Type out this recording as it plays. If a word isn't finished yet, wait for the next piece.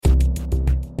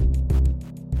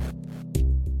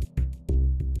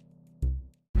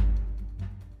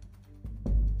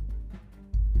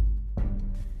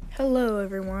Hello,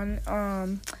 everyone.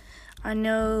 I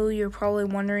know you're probably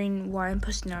wondering why I'm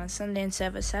posting on a Sunday instead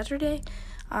of a Saturday.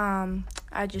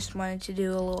 I just wanted to do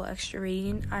a little extra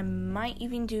reading. I might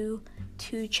even do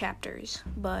 2 chapters,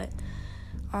 but,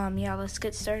 let's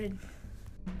get started.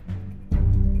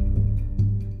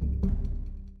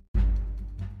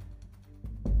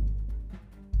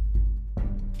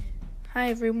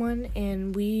 Hi, everyone,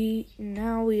 and we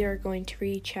are going to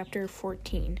read chapter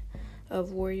 14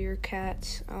 of Warrior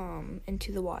Cats,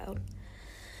 Into the Wild.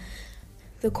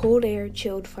 The cold air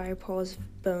chilled Firepaw's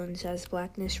bones as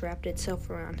blackness wrapped itself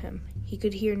around him. He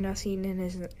could hear nothing, and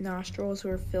his nostrils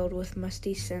were filled with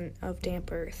musty scent of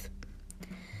damp earth.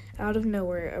 Out of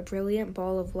nowhere, a brilliant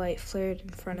ball of light flared in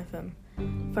front of him.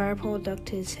 Firepaw ducked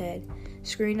his head,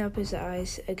 screwing up his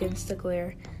eyes against the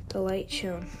glare. The light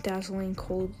shone, dazzling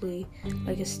coldly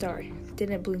like a star,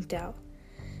 then it blinked out,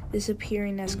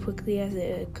 disappearing as quickly as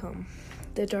it had come.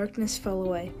 The darkness fell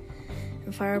away,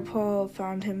 and Firepaw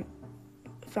found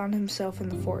himself in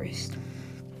the forest.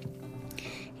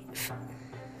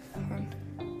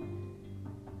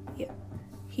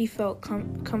 He felt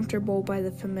comfortable by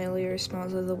the familiar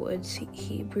smells of the woods.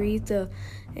 He breathed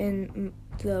in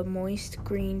the moist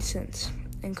green scents,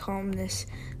 and calmness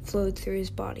flowed through his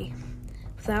body.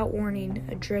 Without warning,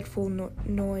 a dreadful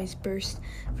noise burst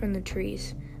from the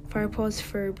trees. Firepaw's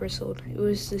fur bristled. It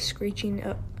was the screeching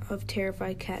of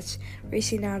terrified cats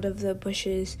racing out of the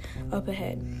bushes up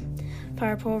ahead.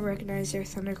 Firepaw recognized their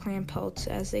ThunderClan pelts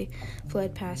as they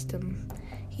fled past him.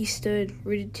 He stood,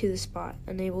 rooted to the spot,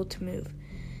 unable to move.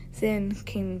 Then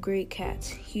came great cats,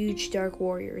 huge dark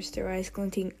warriors, their eyes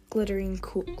glittering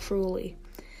cruelly.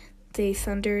 They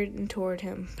thundered toward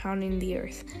him, pounding the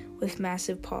earth with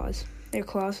massive paws, their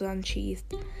claws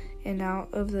unsheathed, and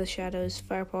out of the shadows,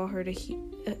 Firepaw heard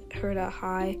a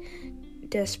high,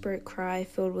 desperate cry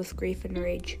filled with grief and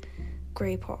rage.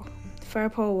 Graypaw.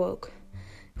 Firepaw awoke,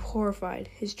 horrified.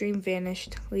 His dream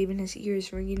vanished, leaving his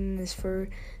ears ringing and his fur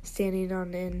standing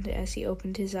on end as he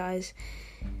opened his eyes.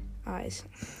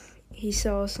 He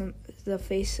saw the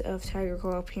face of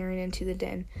Tigerclaw peering into the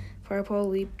den. Firepaw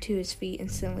leaped to his feet,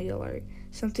 instantly alert.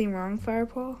 "Something wrong,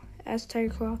 Firepaw?" asked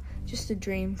Tigerclaw. "Just a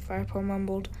dream," Firepaw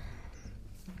mumbled.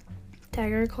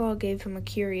 Tigerclaw gave him a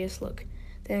curious look,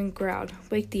 then growled,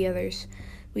 "Wake the others.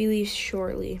 We leave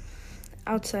shortly."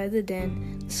 Outside the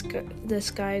den, the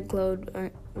sky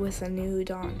glowed with a new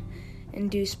dawn,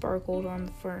 and dew sparkled on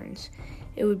the ferns.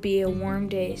 It would be a warm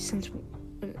day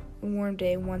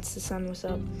once the sun was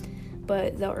up,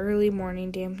 but the early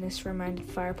morning dampness reminded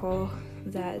Firepaw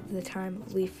that the time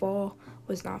of leaf fall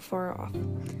was not far off.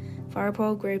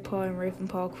 Firepaw, Graypaw, and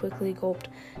Ravenpaw quickly gulped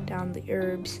down the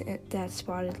herbs that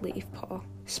Spotted Leaf.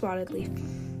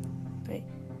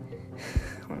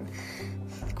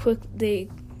 They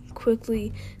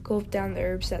quickly gulped down the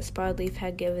herbs that Spotted Leaf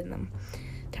had given them.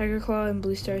 Tigerclaw and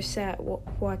Bluestar sat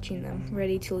watching them,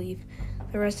 ready to leave.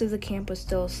 The rest of the camp was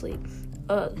still asleep.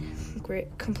 "Ugh,"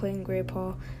 complained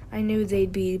Graypaw. "I knew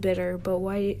they'd be bitter, but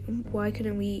why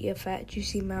couldn't we eat a fat,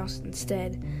 juicy mouse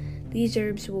instead?" "These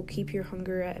herbs will keep your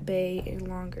hunger at bay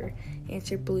longer,"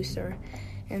 answered Bluestar,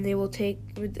 "and they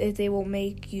will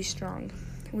make you strong.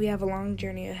 We have a long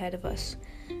journey ahead of us."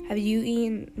 "Have you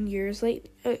eaten yours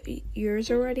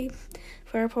already?"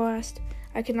 Firepaw asked.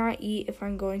 "I cannot eat if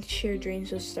I'm going to share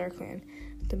dreams with StarClan,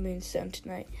 the Moonstone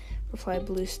tonight," replied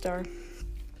Bluestar.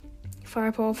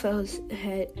 Firepaw felt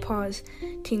his paws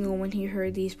tingle when he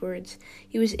heard these words.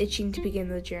 He was itching to begin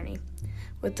the journey.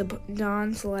 With the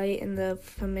dawn's light and the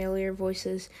familiar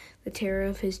voices, the terror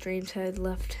of his dreams had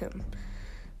left him.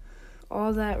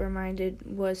 All that remained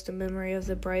was the memory of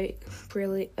the bright,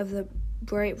 brilliant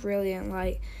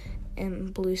light,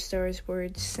 and Bluestar's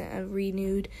words sent a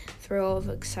renewed thrill of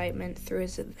excitement through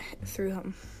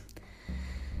him.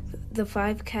 The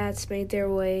 5 cats made their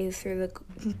way through the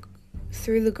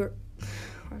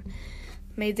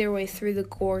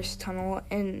gorse tunnel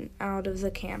and out of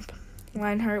the camp.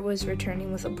 Lionheart was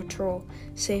returning with a patrol.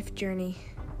 Safe journey,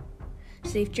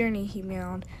 he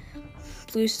meowed.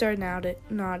 Bluestar nodded.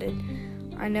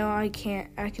 "I know I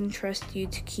can trust you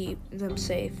to keep them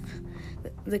safe,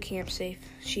 the camp safe,"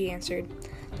 she answered.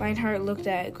 Lionheart looked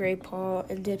at Graypaw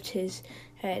and dipped his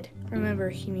head. "Remember,"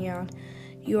 he meowed,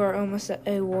 "you are almost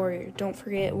a warrior. Don't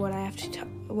forget what I have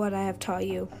taught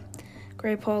you."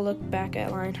 Graypaw looked back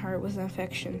at Lionheart with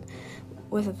affection.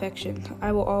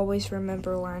 "I will always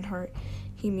remember, Lionheart,"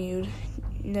 he mewed,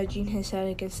 nudging his head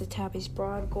against the tabby's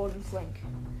broad golden flank.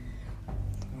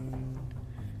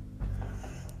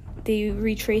 They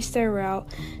retraced their route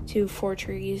to Four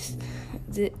Trees.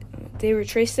 This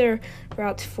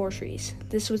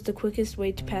was the quickest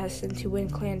way to pass into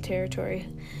WindClan territory.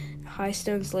 high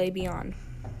stones lay beyond.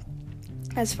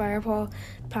 As Firepaw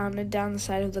pounded down the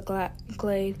side of the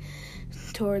glade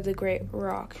toward the great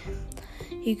rock,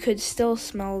 he could still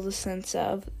smell the scents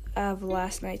of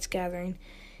last night's gathering.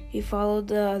 He followed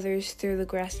the others through the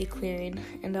grassy clearing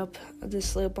and up the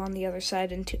slope on the other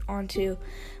side onto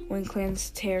WindClan's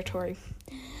territory.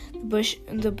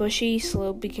 The bushy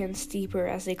slope became steeper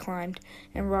as they climbed,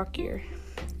 and rockier,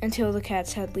 until the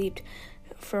cats had leaped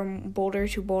from boulder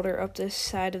to boulder up the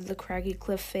side of the craggy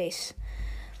cliff face.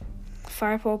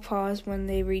 Firepaw paused when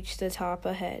they reached the top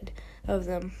ahead of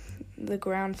them. The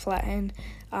ground flattened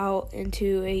out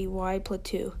into a wide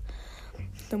plateau.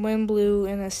 The wind blew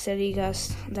in a steady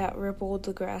gust that rippled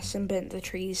the grass and bent the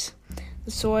trees.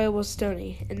 The soil was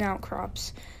stony, an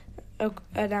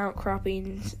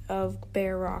outcropping of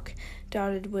bare rock,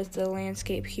 dotted with the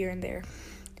landscape here and there.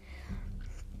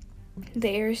 The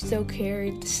air still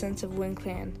carried the scents of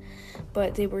WindClan,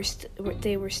 but they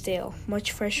were stale.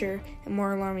 Much fresher and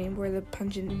more alarming were the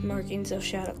pungent markings of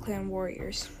ShadowClan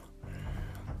warriors.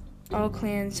 All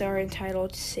clans are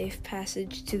entitled to safe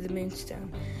passage to the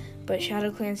Moonstone, but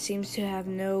ShadowClan seems to have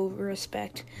no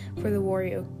respect for the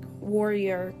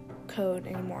warrior code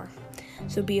anymore.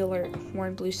 So be alert,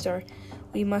 warned Bluestar.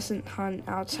 We mustn't hunt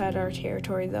outside our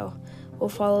territory, though. We'll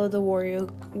follow the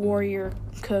warrior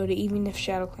code, even if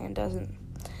ShadowClan doesn't.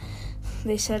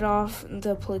 They set off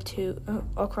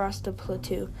across the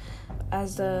plateau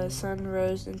as the sun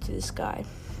rose into the sky.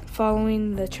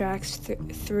 Following the tracks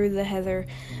through the heather,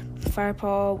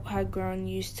 Firepaw had grown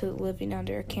used to living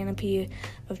under a canopy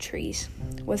of trees.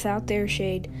 Without their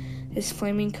shade, his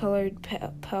flaming-colored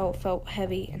pelt felt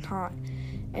heavy and hot,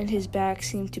 and his back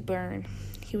seemed to burn.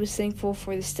 He was thankful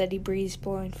for the steady breeze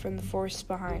blowing from the forest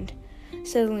behind.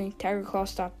 Suddenly, Tigerclaw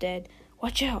stopped dead.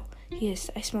 "Watch out!" he hissed.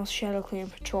 "I smell ShadowClan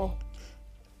patrol."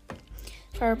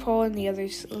 Firepaw and the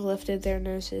others lifted their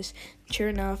noses. Sure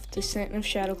enough, the scent of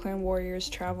ShadowClan warriors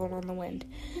traveled on the wind.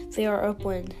 "They are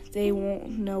upwind. They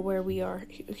won't know where we are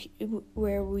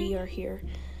here.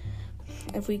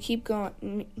 If we keep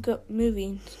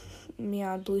moving,"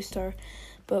 meowed Bluestar.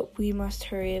 "But we must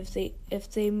hurry.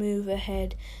 If they move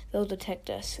ahead, they'll detect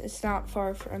us. It's not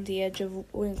far from the edge of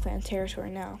WindClan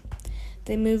territory now."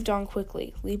 They moved on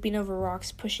quickly, leaping over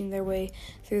rocks, pushing their way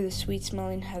through the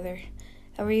sweet-smelling heather.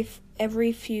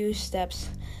 Every few steps,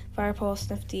 Firepaw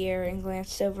sniffed the air and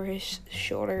glanced over his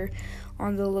shoulder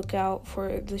on the lookout for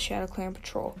the ShadowClan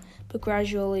patrol. But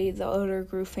gradually, the odor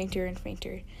grew fainter and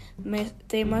fainter.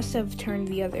 They must have turned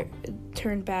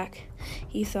back,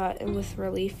 he thought with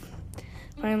relief.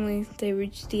 Finally, they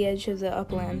reached the edge of the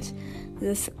uplands.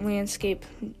 The landscape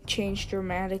changed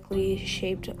dramatically,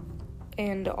 shaped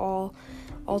and all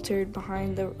altered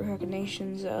behind the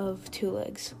machinations of two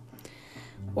legs.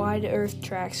 Wide earth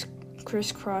tracks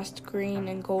crisscrossed green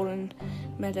and golden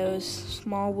meadows.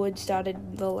 Small woods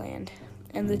dotted the land,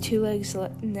 and the two legs'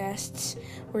 nests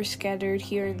were scattered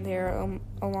here and there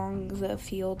along the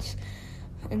fields.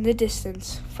 In the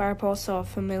distance, Firepaw saw a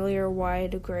familiar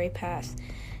wide gray path,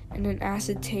 and an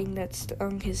acid tang that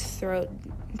stung his throat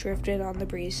drifted on the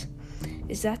breeze.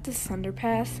 "Is that the Thunder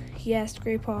Path?" he asked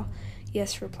Graypaw.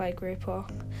 "Yes," replied Graypaw.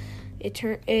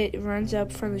 It runs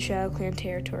up from the ShadowClan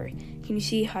territory. Can you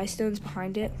see high stones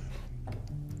behind it?"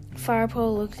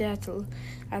 Firepaw looked at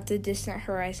the distant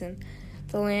horizon.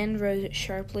 The land rose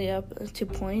sharply up to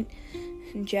point,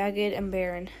 jagged and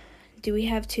barren. "Do we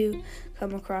have to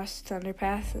cross the Thunder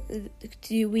Path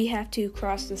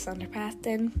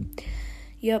then?"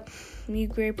 "Yup," mewed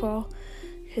Graypaw.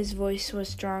 His voice was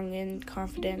strong and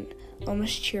confident,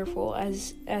 almost cheerful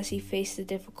as he faced the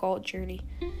difficult journey.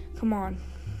 "Come on,"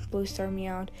 Bluestar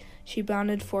meowed. She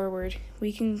bounded forward.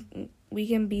 We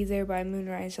can be there by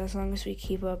moonrise as long as we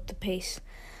keep up the pace."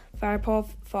 Firepaw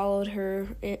followed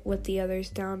her with the others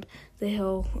down the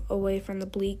hill, away from the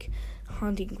bleak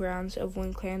hunting grounds of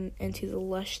WindClan into the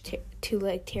lush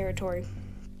two-leg territory.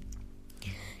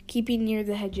 Keeping near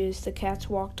the hedges, the cats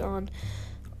walked on.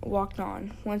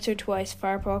 Once or twice,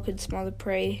 Firepaw could smell the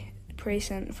prey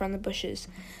scent from the bushes,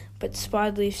 but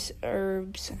Spodleaf's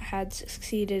herbs had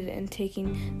succeeded in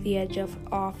taking the edge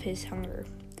off his hunger.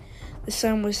 The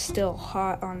sun was still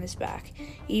hot on his back,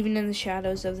 even in the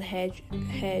shadows of the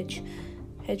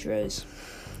hedgerows.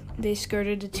 They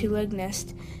skirted a two-legged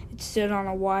nest. It stood on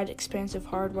a wide expanse of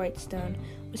hard white stone,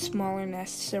 with smaller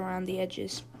nests around the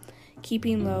edges.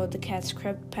 Keeping low, the cats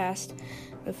crept past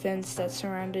the fence that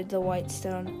surrounded the white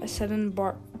stone. A sudden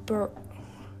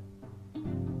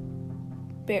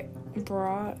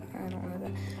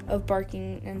of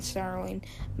barking and snarling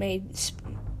made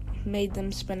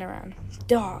them spin around.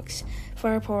 "Dogs!"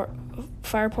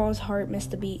 Firepaw's heart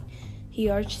missed a beat. He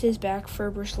arched his back,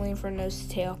 fur bristling from nose to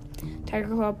tail. Tiger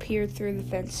Claw peered through the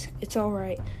fence. "It's all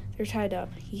right. They're tied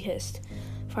up," he hissed.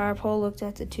 Firepaw looked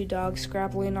at the two dogs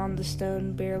scrabbling on the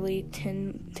stone barely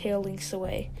 10 tail lengths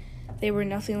away. They were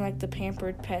nothing like the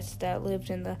pampered pets that lived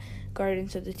in the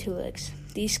gardens of the Two Legs.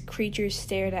 These creatures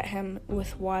stared at him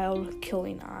with wild,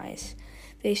 killing eyes.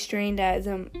 They strained at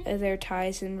their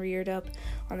ties and reared up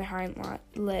on their hind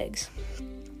legs.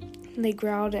 They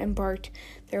growled and barked,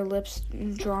 their lips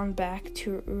drawn back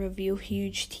to reveal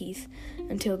huge teeth,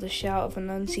 until the shout of an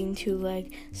unseen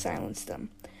two-leg silenced them.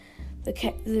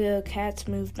 The cats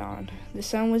moved on. The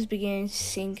sun was beginning to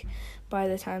sink by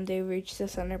the time they reached the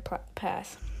thunder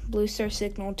path. Bluestar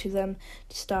signaled to them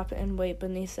to stop and wait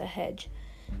beneath the hedge.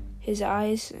 His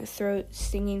eyes, throat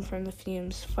stinging from the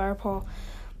fumes, Firepaw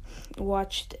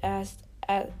watched as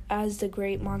the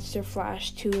great monster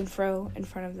flashed to and fro in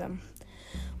front of them.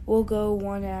 "We'll go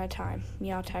one at a time,"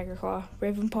 meowed Tiger Claw.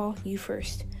 "Ravenpaw, you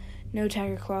first." "No,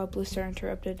 Tiger Claw," Bluestar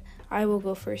interrupted. "I will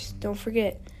go first. Don't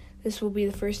forget, this will be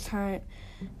the first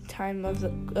time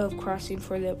of crossing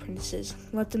for the apprentices.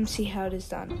 Let them see how it is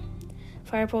done."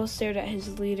 Firepaw stared at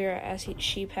his leader as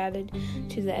she padded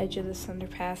to the edge of the thunder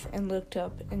path and looked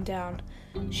up and down.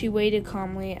 She waited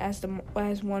calmly as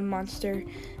one monster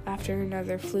after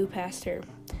another flew past her,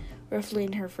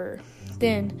 ruffling her fur.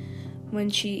 Then, when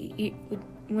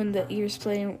the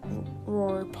ear-splitting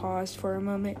roar paused for a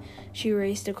moment, she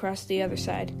raced across the other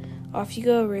side. "Off you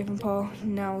go, Ravenpaw.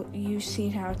 Now you've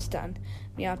seen how it's done,"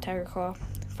 meowed Tiger Claw.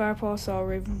 Firepaw saw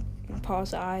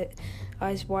Ravenpaw's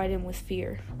eyes widen with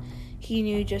fear. He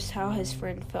knew just how his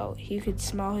friend felt. He could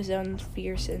smell his own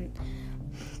fear, and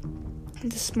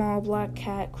the small black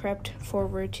cat crept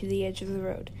forward to the edge of the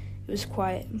road. It was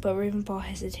quiet, but Ravenpaw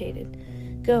hesitated.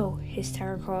 "Go," hissed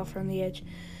Tiger Claw from the edge.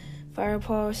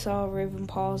 Firepaw saw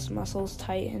Ravenpaw's muscles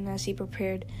tighten as he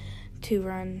prepared to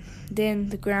run. Then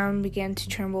the ground began to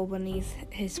tremble beneath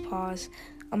his paws.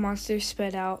 A monster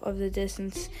sped out of the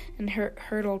distance and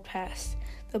hurtled past.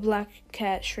 The black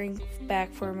cat shrank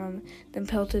back for a moment, then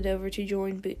pelted over to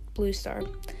join Bluestar.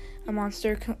 A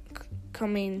monster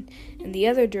coming in the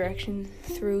other direction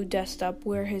threw dust up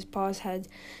where his paws had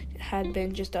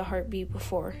been just a heartbeat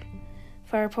before.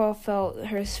 Firepaw felt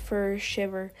his fur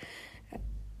shiver,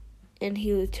 and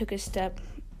he took a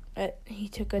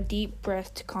deep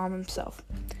breath to calm himself.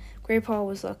 Graypaw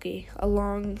was lucky. A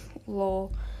long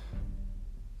lull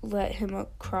let him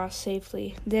across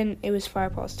safely. Then it was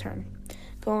Firepaw's turn.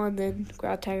 "Go on then,"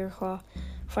 growled Tiger Claw.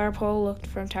 Firepaw looked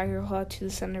from Tiger Claw to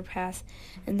the center path,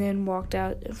 and then walked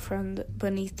out from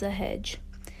beneath the hedge.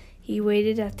 He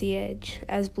waited at the edge,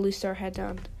 as Bluestar had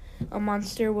done. A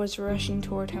monster was rushing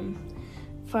toward him.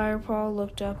 Firepaw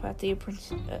looked up at the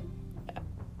approaching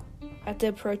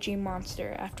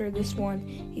monster. After this one,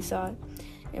 he thought,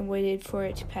 and waited for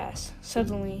it to pass.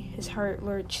 Suddenly, his heart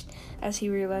lurched as he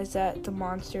realized that the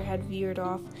monster had veered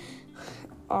off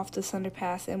the thunder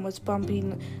path and was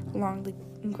bumping along the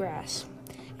grass.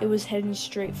 It was heading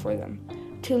straight for them.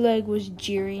 Two-Leg was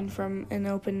jeering from an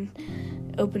opening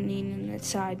in its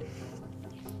side.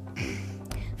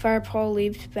 Firepaw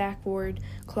leaped backward,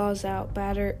 claws out,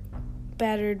 battered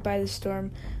by the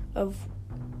storm of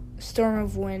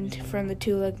wind from the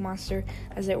two-leg monster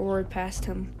as it roared past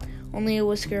him. Only a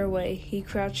whisker away, he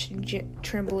crouched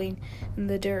trembling in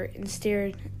the dirt and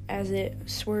stared as it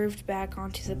swerved back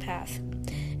onto the path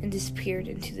and disappeared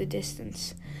into the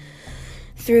distance.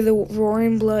 Through the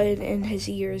roaring blood in his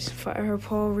ears,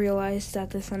 Firepaw realized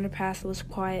that the thunder path was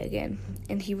quiet again,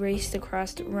 and he raced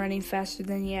across, running faster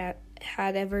than he had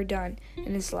ever done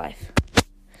in his life.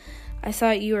 "I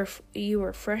thought you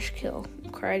were fresh kill,"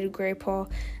 cried Graypaw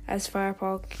as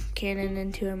Firepaw cannoned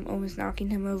into him, almost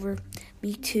knocking him over.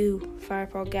 "Me too,"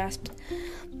 Firepaw gasped.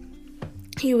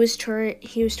 He was trying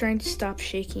to stop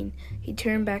shaking. He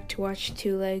turned back to watch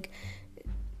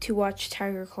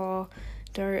Tiger Claw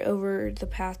dart over the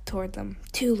path toward them.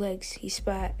 "Two Legs," he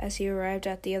spat as he arrived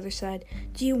at the other side.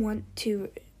 Do you want to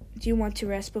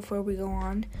rest before we go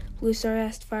on?" Bluestar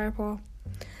asked Firepaw.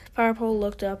 Firepaw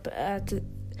looked up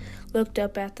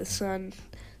at the sun.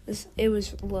 It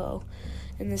was low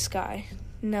in the sky.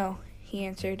 "No," he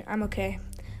answered. "I'm okay."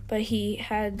 But he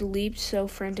had leaped so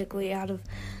frantically out of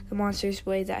the monster's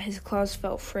way that his claws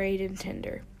felt frayed and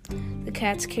tender. The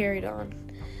cats carried on.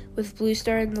 With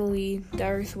Bluestar in the lead, the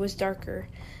earth was darker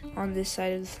on this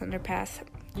side of the thunder path,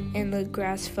 and the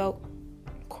grass felt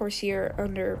coarser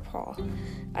under paw.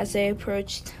 As they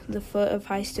approached the foot of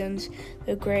high stones,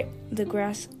 the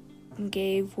grass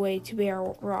gave way to bare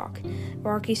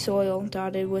rocky soil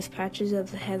dotted with patches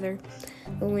of heather.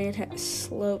 The land had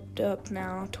sloped up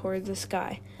now toward the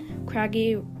sky.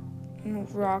 Craggy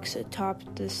rocks atop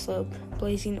the slope,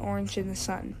 blazing orange in the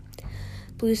sun.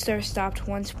 Blue Star stopped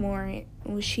once more.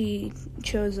 She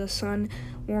chose a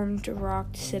sun-warmed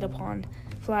rock to sit upon,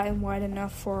 flat and wide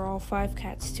enough for all 5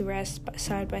 cats to rest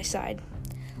side by side.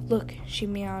 "Look," she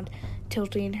meowed,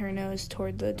 tilting her nose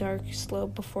toward the dark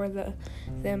slope before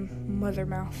them, mother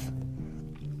mouth.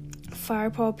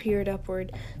 Firepaw peered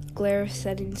upward. The glare of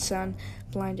setting sun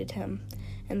blinded him,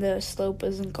 and the slope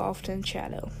was engulfed in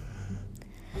shadow.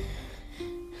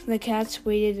 The cats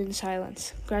waited in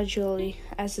silence. Gradually,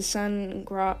 as the sun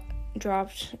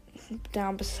dropped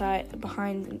down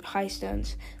behind high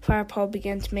stones, Firepaw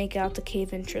began to make out the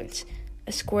cave entrance,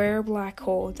 a square black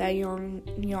hole that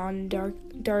yawned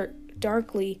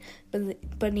darkly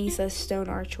beneath a stone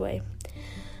archway.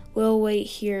 "We'll wait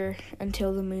here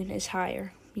until the moon is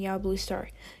higher," meowed Blue Star.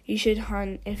 "You should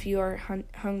hunt if you are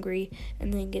hungry,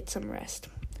 and then get some rest."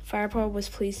 Firepaw was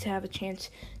pleased to have a chance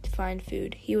to find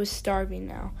food. He was starving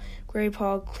now.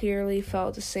 Graypaw clearly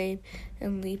felt the same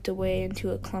and leaped away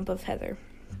into a clump of heather.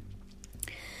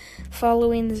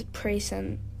 Following the prey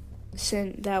scent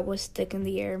that was thick in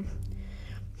the air,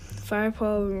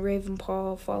 Firepaw and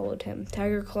Ravenpaw followed him.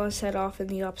 Tigerclaw set off in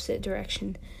the opposite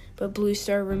direction, but Blue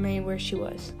Star remained where she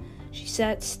was. She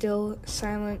sat still,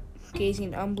 silent,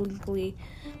 gazing unblinkingly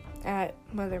at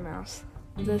Mother Mouse.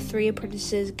 The 3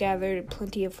 apprentices gathered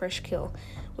plenty of fresh kill.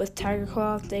 With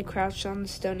Tigerclaw, they crouched on the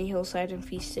stony hillside and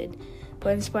feasted.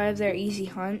 But in spite of their easy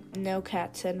hunt, no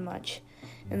cat said much,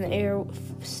 and the air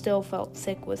still felt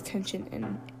thick with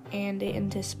tension and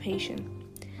anticipation.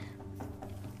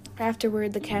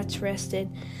 Afterward, the cats rested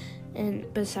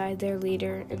beside their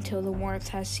leader until the warmth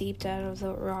had seeped out of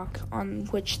the rock on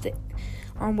which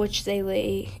they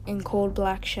lay, and cold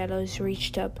black shadows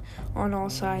reached up on all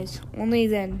sides. Only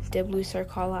then did Blue Star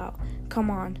call out, "Come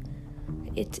on,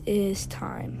 it is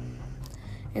time."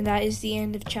 And that is the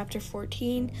end of chapter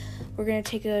 14. We're going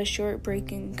to take a short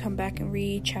break and come back and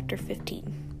read chapter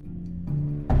 15.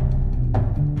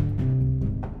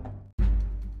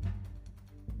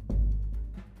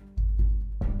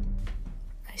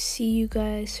 I see you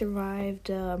guys survived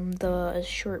the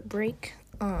short break.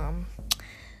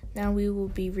 Now we will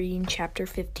be reading chapter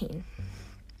 15.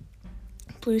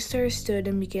 Blue Star stood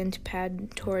and began to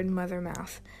pad toward Mother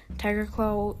Mouth.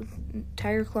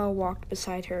 Tigerclaw walked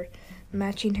beside her,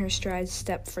 matching her strides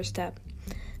step for step.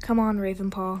 "Come on,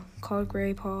 Ravenpaw," called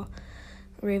Graypaw.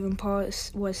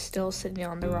 Ravenpaw was still sitting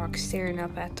on the rock, staring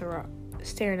up at the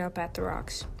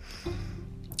rocks.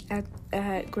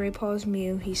 At Graypaw's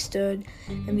mew, he stood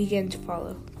and began to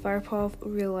follow. Firepaw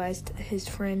realized his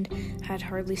friend had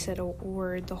hardly said a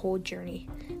word the whole journey.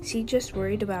 Is he just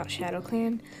worried about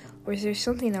ShadowClan, or is there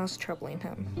something else troubling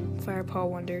him? Firepaw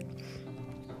wondered.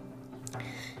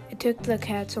 It took the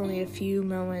cats only a few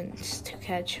moments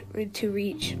to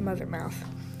reach Mother Mouth.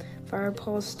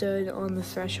 Firepaw stood on the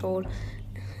threshold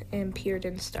and peered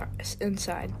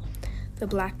inside. The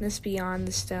blackness beyond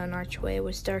the stone archway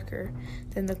was darker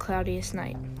than the cloudiest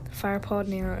night. Firepaw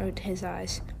narrowed his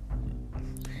eyes,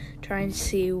 trying to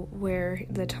see where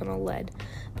the tunnel led,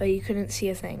 but he couldn't see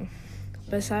a thing.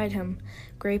 Beside him,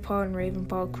 Graypaw and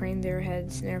Ravenpaw craned their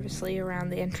heads nervously around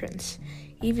the entrance.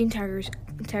 Even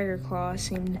Tigerclaw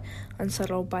seemed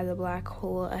unsettled by the black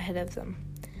hole ahead of them.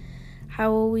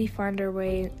 How will we find our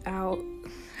way out?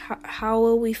 How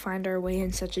will we find our way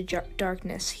in such a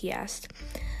darkness? He asked.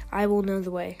 "I will know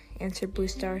the way," answered Blue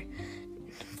Star.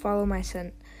 "Follow my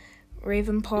scent.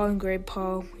 Ravenpaw and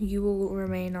Graypaw, you will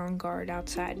remain on guard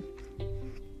outside.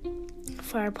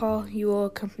 Firepaw, you will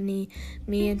accompany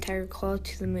me and Tigerclaw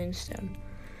to the Moonstone."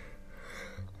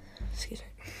 Excuse me.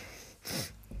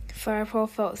 Firepaw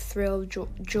felt a thrill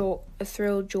jolt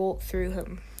through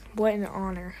him. What an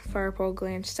honor. Firepaw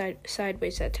glanced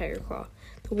sideways at Tigerclaw.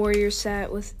 The warrior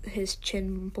sat with his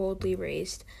chin boldly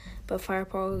raised, but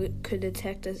Firepaw could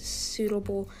detect a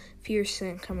suitable fierce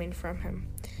scent coming from him.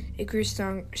 It grew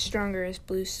stronger as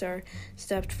Blue Star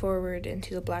stepped forward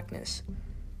into the blackness.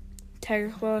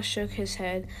 Tigerclaw shook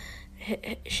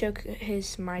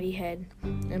his mighty head,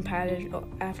 and patted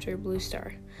after Blue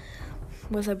Star.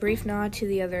 With a brief nod to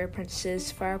the other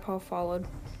apprentices, Firepaw followed.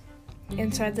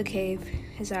 Inside the cave,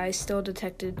 his eyes still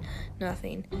detected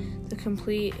nothing. The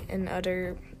complete and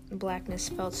utter blackness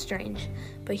felt strange,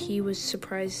 but he was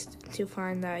surprised to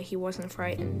find that he wasn't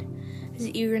frightened. His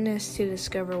eagerness to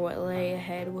discover what lay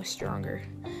ahead was stronger.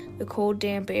 The cold,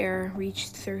 damp air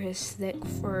reached through his thick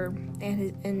fur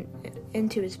and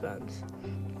into his bones,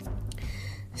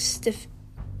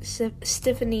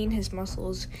 stiffening his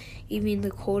muscles. Even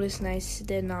the coldest nights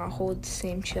did not hold the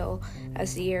same chill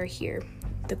as the air here.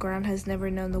 The ground has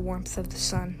never known the warmth of the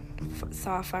sun,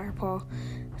 thought Firepaw,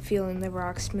 feeling the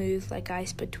rocks smooth like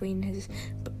ice between his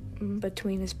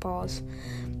paws.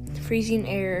 Freezing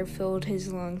air filled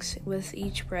his lungs with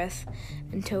each breath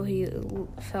until he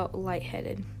felt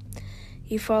lightheaded.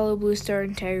 He followed Bluestar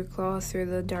and Tigerclaw through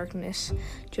the darkness,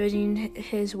 judging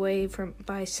his way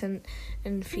by scent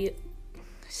and feel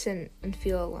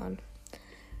alone.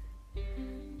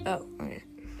 Oh, okay.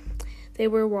 They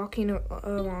were walking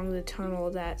along the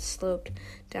tunnel that sloped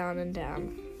down and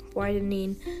down,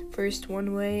 widening first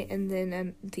one way and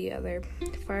then the other.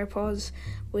 Firepaw's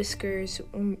whiskers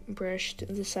brushed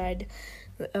the side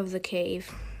of the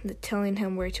cave, telling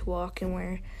him where to walk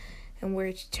and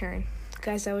where to turn.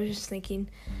 Guys, I was just thinking,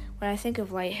 when I think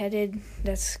of lightheaded,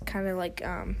 that's kind of like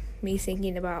me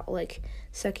thinking about like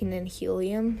sucking in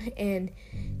helium. And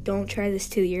don't try this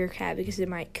to your cat because it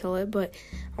might kill it, but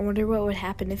I wonder what would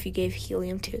happen if you gave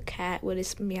helium to a cat. Would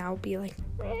its meow be like,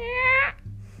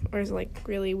 or is it like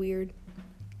really weird?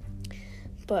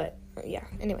 But yeah,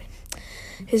 anyway.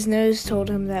 His nose told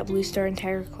him that Bluestar and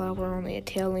Tigerclaw were only a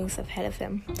tail length ahead of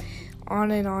him. On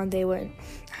and on they went.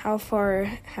 How far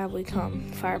have we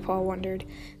come? Firepaw wondered.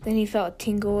 Then he felt a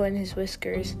tingle in his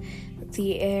whiskers.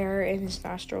 The air in his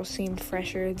nostrils seemed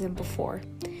fresher than before.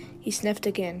 He sniffed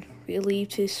again,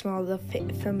 relieved to smell the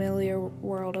familiar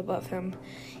world above him.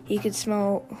 He could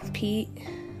smell peat.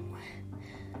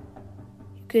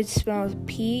 He could smell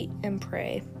peat and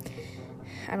prey.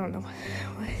 I don't know.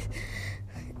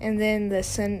 And then the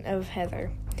scent of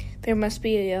heather. There must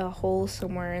be a hole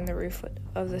somewhere in the roof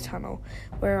of the tunnel.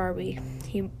 Where are we?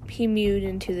 He mewed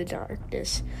into the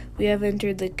darkness. We have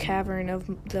entered the cavern of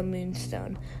the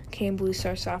Moonstone, came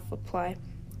Bluestar's soft reply.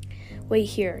 Wait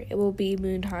here. It will be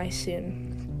moon high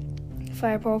soon.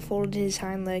 Firepaw folded his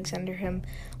hind legs under him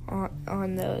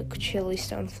on the chilly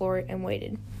stone floor and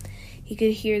waited. He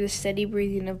could hear the steady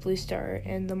breathing of Bluestar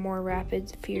and the more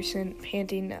rapid, fierce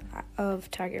panting of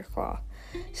Tigerclaw.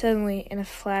 Suddenly, in a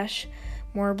flash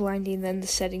more blinding than the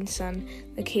setting sun,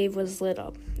 the cave was lit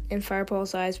up, and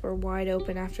Firepaw's eyes were wide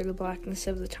open after the blackness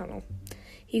of the tunnel.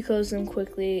 He closed them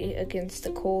quickly against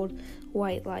the cold,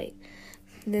 white light.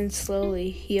 Then slowly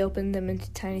he opened them into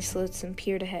tiny slits and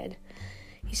peered ahead.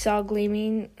 He saw a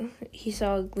gleaming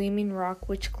rock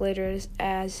which glittered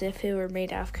as if it were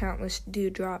made out of countless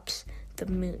dewdrops, the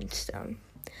Moonstone.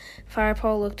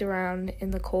 Firepaw looked around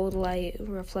in the cold light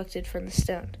reflected from the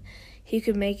stone. He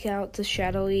could make out the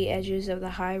shadowy edges of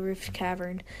the high-roofed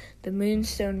cavern. The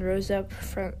Moonstone rose up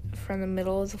from the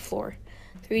middle of the floor.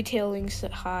 3 tail lengths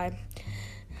high,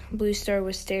 Bluestar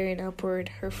was staring upward,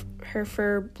 her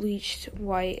fur bleached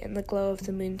white in the glow of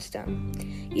the Moonstone.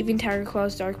 Even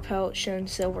Tigerclaw's dark pelt shone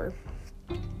silver.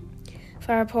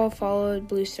 Firepaw followed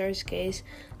Bluestar's gaze.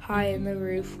 High in the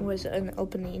roof was an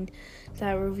opening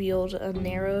that revealed a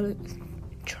narrow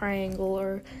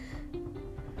triangle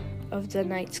of the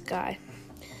night sky.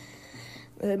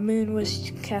 The moon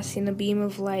was casting a beam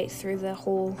of light through the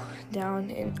hole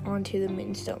down and onto the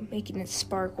Moonstone, making it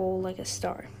sparkle like a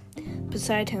star.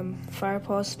 Beside him,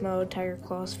 Firepaw smelled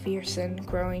Tigerclaw's fierce scent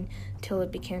growing till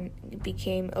it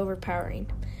became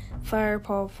overpowering.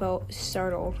 Firepaw felt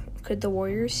startled. Could the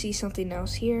warriors see something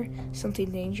else here?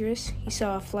 Something dangerous? He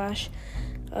saw a flash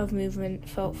of movement,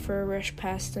 felt fur rush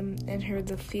past him, and heard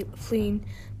the fleeing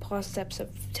paw steps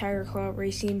of Tigerclaw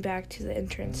racing back to the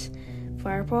entrance.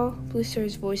 Firepaw?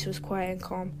 Bluestar's voice was quiet and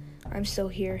calm. I'm still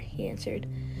here, he answered.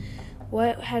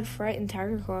 What had frightened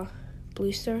Tigerclaw?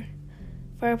 Bluestar?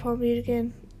 Firepaw mewed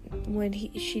again. When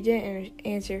she didn't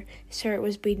answer, his heart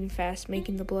was beating fast,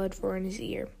 making the blood roar in his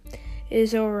ear. It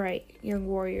is all right, young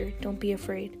warrior. Don't be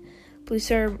afraid.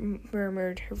 Bluestar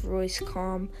murmured, her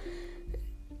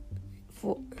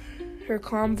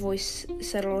calm voice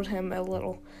settled him a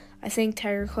little. I think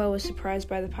Tigerclaw was surprised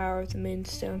by the power of the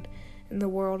Moonstone in the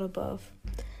world above.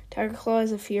 Tigerclaw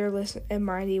is a fearless and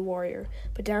mighty warrior,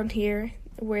 but down here,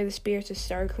 where the spirits of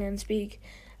StarClan speak,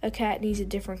 a cat needs a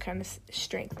different kind of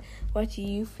strength. What do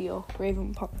you feel,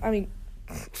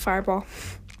 Firepaw?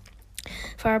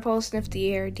 Firepaw sniffed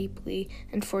the air deeply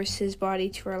and forced his body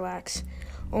to relax.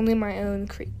 Only my own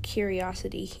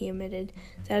curiosity, he admitted.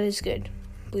 That is good,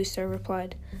 Bluestar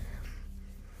replied.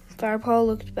 Firepaw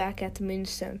looked back at the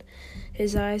Moonstone.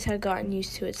 His eyes had gotten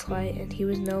used to its light, and he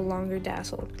was no longer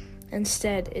dazzled.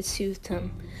 Instead, it soothed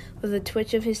him. With a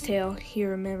twitch of his tail, he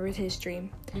remembered his dream.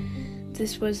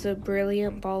 This was the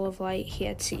brilliant ball of light he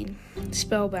had seen.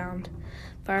 Spellbound,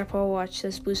 Firepaw watched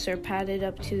as Bluestar padded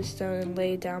up to the stone and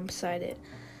lay down beside it.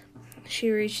 She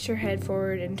reached her head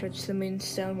forward and touched the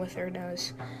Moonstone with her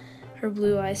nose. Her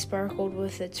blue eyes sparkled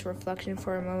with its reflection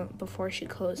for a moment before she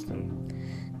closed them.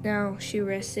 Now she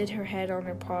rested her head on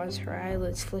her paws, her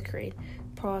eyelids flickering,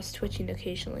 paws twitching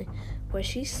occasionally. Was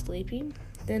she sleeping?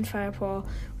 Then Firepaw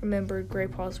remembered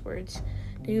Graypaw's words.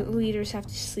 New leaders have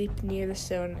to sleep near the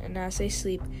stone, and as they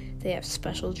sleep, they have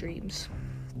special dreams.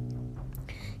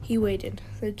 He waited.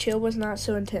 The chill was not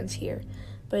so intense here,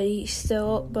 but he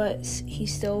still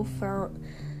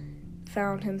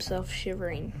found himself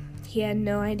shivering. He had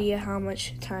no idea how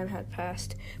much time had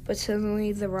passed, but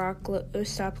suddenly the rock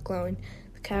stopped glowing.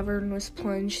 The cavern was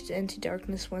plunged into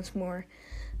darkness once more.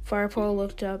 Firepaw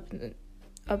looked up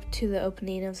to the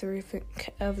opening of the roof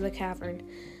of the cavern.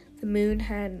 The moon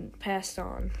had passed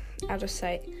on, out of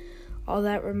sight. All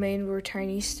that remained were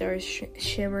tiny stars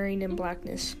shimmering in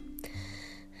blackness.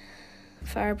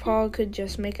 Firepaw could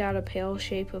just make out a pale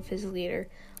shape of his leader,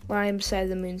 lying beside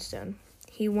the moonstone.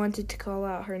 He wanted to call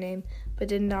out her name, but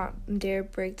did not dare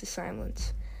break the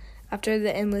silence. After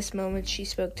the endless moments, she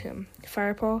spoke to him.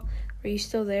 "Firepaw, are you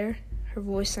still there?" Her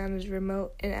voice sounded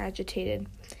remote and agitated.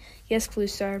 "Yes,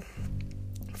 Bluestar."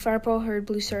 Firepaw heard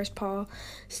Bluestar's paw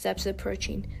steps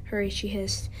approaching. "Hurry," she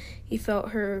hissed. He felt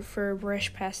her fur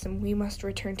brush past him. "We must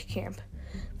return to camp."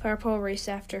 Firepaw raced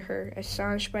after her,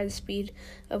 astonished by the speed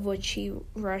of which she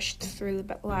rushed through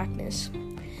the blackness.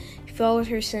 He followed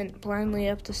her scent blindly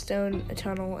up the stone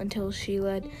tunnel until she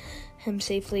led him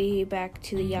safely back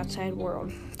to the outside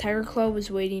world. Tigerclaw was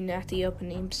waiting at the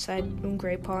opening beside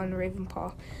Graypaw and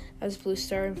Ravenpaw as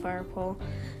Bluestar and Firepaw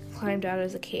climbed out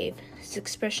of the cave. His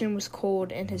expression was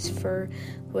cold and his fur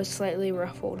was slightly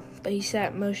ruffled, but he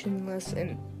sat motionless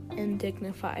and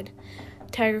dignified.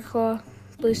 Tigerclaw,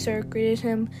 Bluestar greeted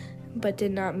him, but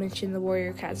did not mention the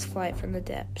warrior cat's flight from the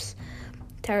depths.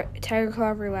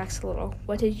 Tigerclaw relaxed a little.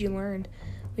 "What did you learn?"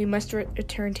 "We must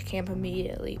return to camp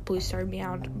immediately," Bluestar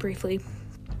meowed briefly.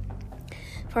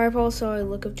 Firepaw saw a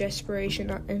look of desperation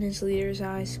in his leader's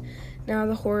eyes. Now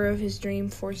the horror of his dream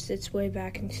forced its way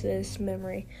back into his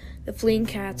memory. The fleeing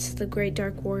cats, the great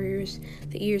dark warriors,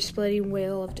 the ear-splitting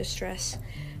wail of distress.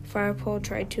 Firepaw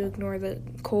tried to ignore the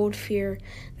cold fear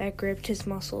that gripped his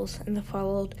muscles, and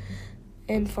followed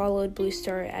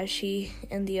Bluestar as she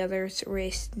and the others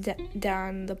raced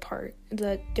down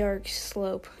the dark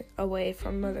slope away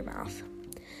from Mothermouth.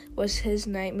 Was his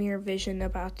nightmare vision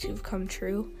about to come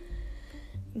true?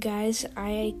 Guys,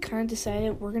 I kind of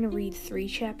decided we're going to read 3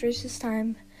 chapters this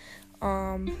time.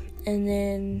 And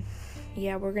then,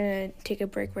 we're going to take a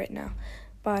break right now.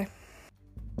 Bye.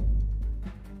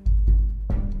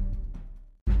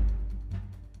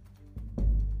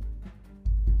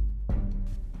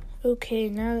 Okay,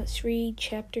 now let's read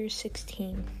chapter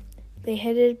 16. They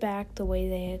headed back the way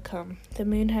they had come. The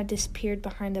moon had disappeared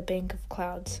behind a bank of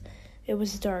clouds. It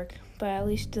was dark, but at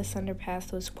least the thunder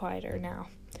path was quieter now.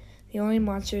 The only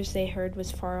monsters they heard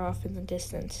was far off in the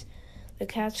distance. The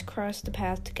cats crossed the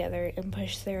path together and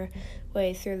pushed their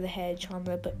way through the hedge on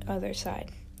the other side.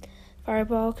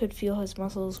 Firepaw could feel his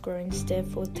muscles growing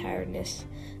stiff with tiredness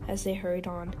as they hurried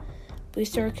on.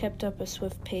 Bluestar kept up a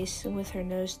swift pace with her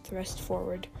nose thrust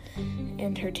forward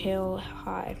and her tail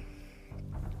high.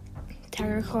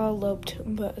 Tigerclaw loped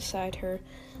beside her.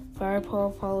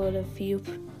 Firepaw followed a few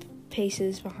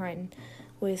paces behind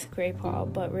with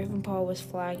Graypaw, but Ravenpaw was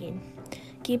flagging.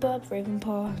 "Keep up,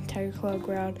 Ravenpaw," Tigerclaw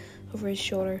growled over his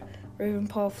shoulder.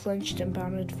 Ravenpaw flinched and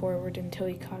bounded forward until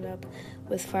he caught up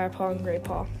with Firepaw and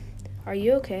Graypaw. "Are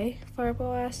you okay?"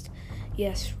 Firepaw asked.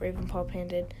 "Yes," Ravenpaw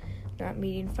panted, not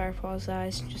meeting Firepaw's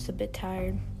eyes, just a bit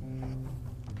tired.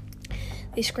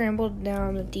 They scrambled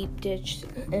down a deep ditch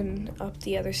and up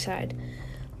the other side.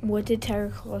 "What did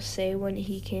Tigerclaw say when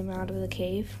he came out of the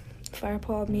cave?"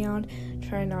 Firepaw meowed,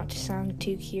 trying not to sound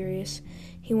too curious.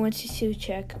 "He wanted to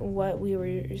check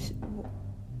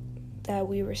that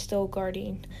we were still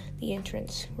guarding the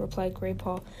entrance," replied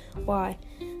Graypaw. "Why?"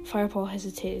 Firepaw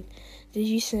hesitated. "Did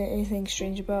you say anything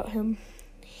strange about him?"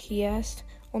 he asked.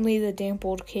 "Only the damp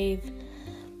old cave,"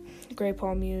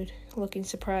 Graypaw mewed, looking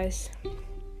surprised.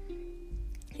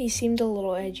 "He seemed a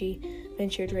little edgy,"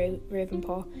 ventured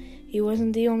Ravenpaw. "He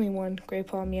wasn't the only one,"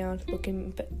 Graypaw meowed,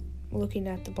 looking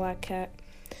at the black cat.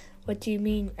 "What do you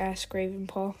mean?" asked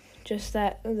Ravenpaw. Just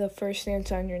that the fur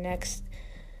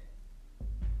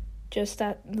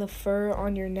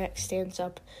on your neck stands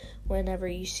up whenever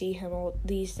you see him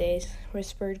these days,"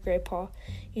 whispered Graypaw.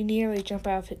 "You nearly jump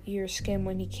out of your skin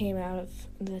when he came out of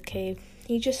the cave."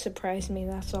 "He just surprised me,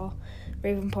 that's all,"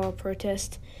 Ravenpaw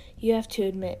protested. "You have to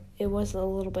admit, it was a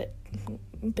little bit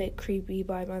creepy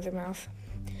by Mothermouth."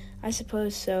 "I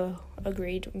suppose so,"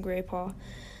 agreed Graypaw.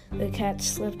 The cat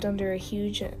slipped under a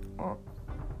hedge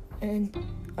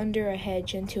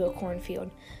into a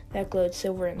cornfield that glowed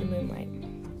silver in the moonlight,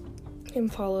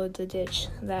 and followed the ditch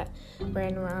that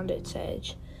ran around its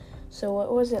edge. So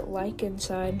what was it like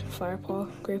inside,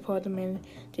 Firepaw? Graypaw demanded.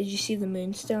 Did you see the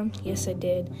moonstone? Yes, I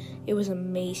did. It was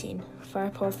amazing.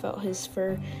 Firepaw felt his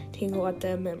fur tingle at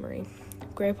the memory.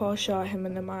 Graypaw shot him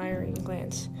an admiring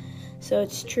glance. So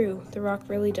it's true. The rock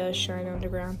really does shine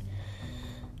underground.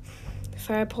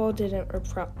 Firepaw didn't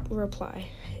reply.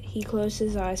 He closed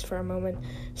his eyes for a moment,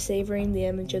 savoring the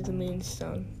image of the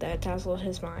moonstone that dazzled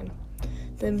his mind.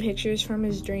 Then pictures from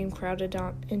his dream crowded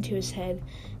into his head,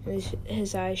 and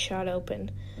his eyes shot open.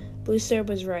 Bluestar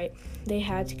was right. They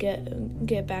had to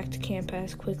get back to camp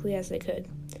as quickly as they could.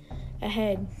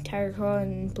 Ahead, Tigerclaw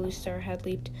and Bluestar had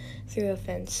leaped through a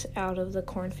fence out of the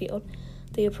cornfield.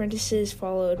 The apprentices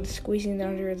followed, squeezing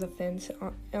under the fence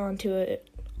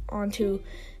onto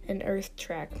an earth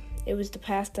track. It was the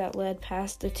path that led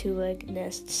past the two-legged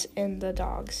nests and the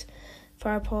dogs.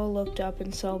 Firepaw looked up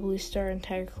and saw Bluestar and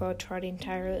Tigerclaw trotting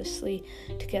tirelessly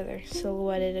together,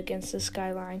 silhouetted against the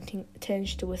skyline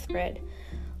tinged with red.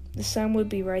 The sun would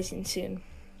be rising soon.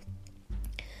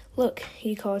 Look,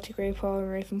 he called to Graypaw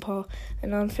and Ravenpaw.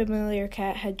 An unfamiliar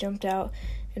cat had jumped out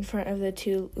in front of the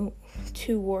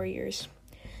two warriors.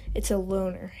 It's a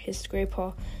loner, hissed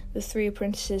Graypaw. The three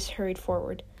apprentices hurried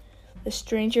forward. The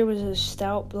stranger was a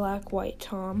stout black-white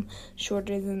Tom,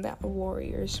 shorter than the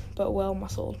warriors, but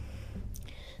well-muscled.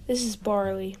 This is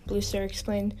Barley, Bluestar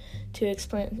explained to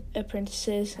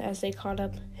apprentices as they caught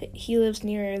up. He lives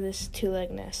near this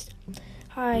two-legged nest.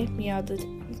 Hi, meowed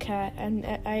the cat, and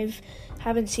I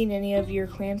haven't seen any of your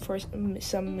clan for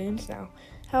some moons now.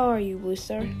 How are you,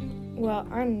 Bluestar? Well,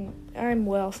 I'm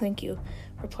well, thank you,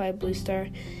 replied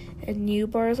Bluestar. And you,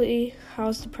 Barley?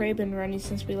 How's the prey been running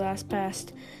since we last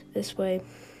passed this way?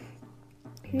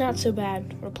 Not so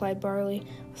bad, replied Barley,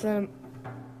 with an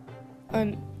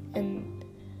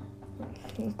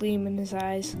gleam in his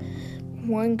eyes.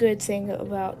 One good thing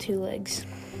about two legs.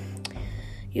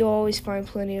 You'll always find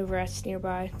plenty of rats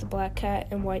nearby, the black cat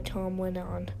and white Tom went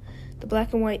on. The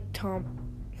black and white Tom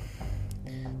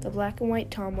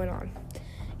went on.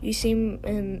 You seem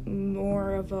in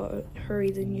more of a hurry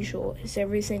than usual. Is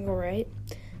everything all right?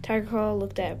 Tigerclaw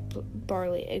looked at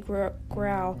Barley. A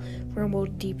growl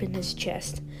rumbled deep in his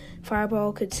chest.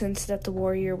 Firepaw could sense that the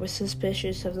warrior was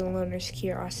suspicious of the loner's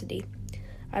curiosity.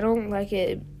 I don't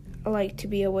like to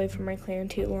be away from my clan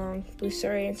too long,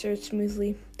 Bluestar answered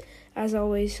smoothly. As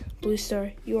always,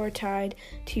 Bluestar, you are tied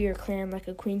to your clan like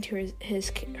a queen to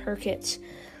her kits,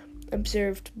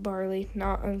 observed Barley,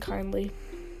 not unkindly.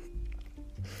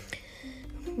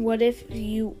 What is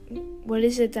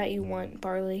it that you want,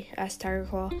 Barley? Asked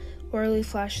Tigerclaw. Barley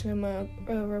flashed him a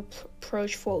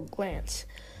reproachful glance.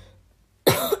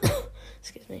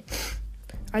 Excuse me.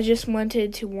 I just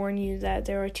wanted to warn you that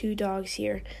there are two dogs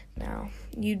here now.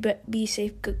 You'd be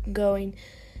safer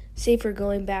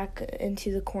going back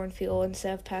into the cornfield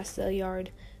instead of past the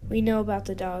yard. We know about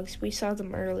the dogs. We saw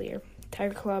them earlier.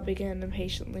 Tigerclaw began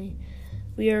impatiently.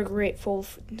 We are grateful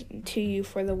to you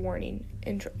for the warning,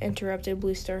 interrupted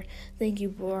Bluestar. Thank you,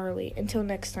 Barley. Until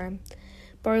next time.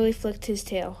 Barley flicked his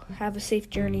tail. Have a safe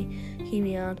journey, he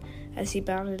meowed as he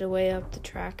bounded away up the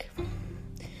track.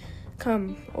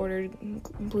 Come, ordered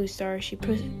Bluestar.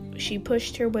 She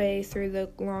pushed her way through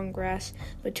the long grass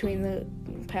between the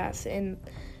path and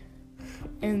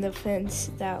the fence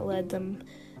that led them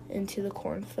into the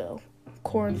cornfield.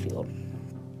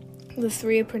 The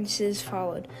three apprentices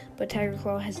followed, but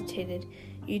Tigerclaw hesitated.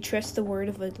 You trust the word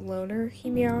of a loner? He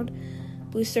meowed.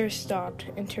 Bluestar stopped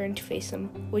and turned to face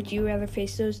him. Would you rather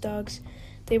face those dogs?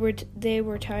 They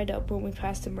were tied up when we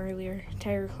passed them earlier,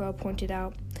 Tigerclaw pointed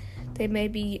out. They may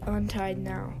be untied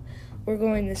now. We're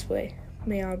going this way,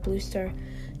 meowed Bluestar.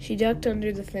 She ducked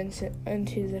under the fence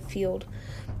into the field.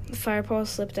 Firepaw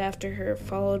slipped after her,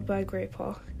 followed by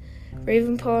Graypaw,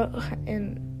 Ravenpaw,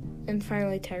 and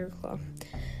finally Tigerclaw.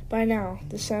 By now,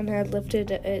 the sun had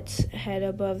lifted its head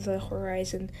above the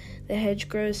horizon. The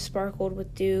hedgerows sparkled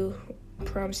with dew,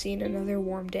 promising another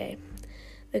warm day.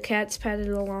 The cats padded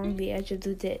along the edge of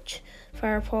the ditch.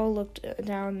 Firepaw looked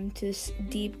down into this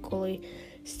deep gully,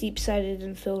 steep-sided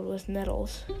and filled with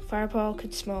nettles. Firepaw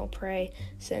could smell prey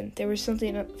scent. There was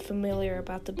something familiar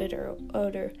about the bitter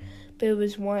odor, but it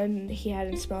was one he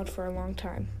hadn't smelled for a long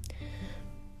time.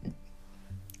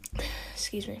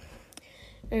 Excuse me.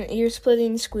 An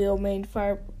ear-splitting squeal made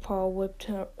Firepaw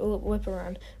whip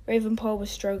around. Ravenpaw was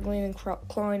struggling and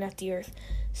clawing at the earth.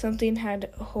 Something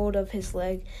had hold of his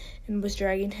leg and was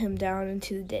dragging him down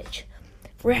into the ditch.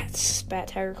 Rats, spat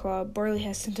Tigerclaw. Barley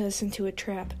has sent us into a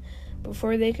trap.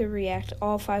 Before they could react,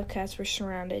 all 5 cats were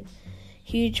surrounded.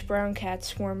 Huge brown cats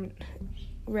swarmed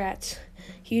rats.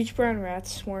 Huge brown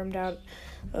rats swarmed out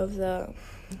of the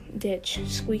ditch,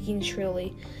 squeaking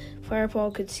shrilly.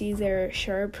 Firepaw could see their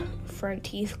sharp front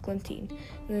teeth glinting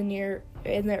in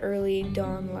the early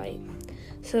dawn light.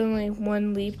 Suddenly,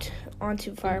 one leaped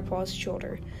onto Firepaw's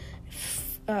shoulder.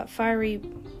 Fiery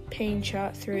pain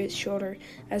shot through his shoulder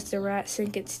as the rat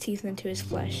sank its teeth into his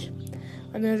flesh.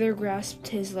 Another grasped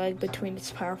his leg between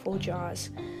its powerful jaws.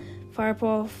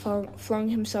 Firepaw flung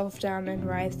himself down and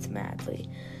writhed madly,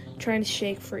 trying to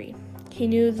shake free. He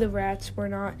knew the rats were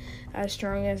not as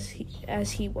strong as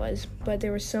he was, but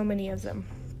there were so many of them.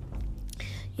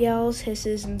 Yells,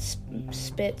 hisses, and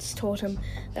spits told him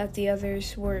that the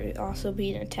others were also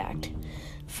being attacked.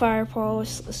 Firepaw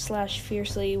slashed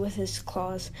fiercely with his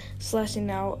claws, slashing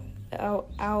out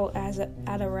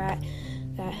at a rat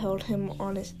that held him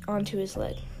onto his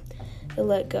leg. It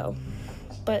let go,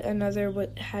 but another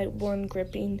had one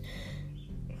gripping.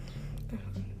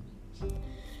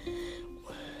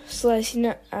 Slicing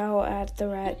out at the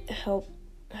rat held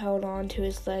on to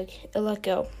his leg. It let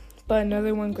go, but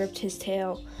another one gripped his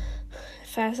tail.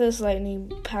 Fast as lightning,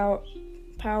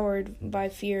 powered by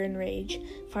fear and rage,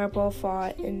 Firepaw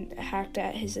fought and hacked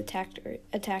at his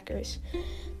attackers.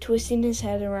 Twisting his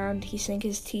head around, he sank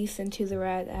his teeth into the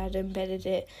rat that had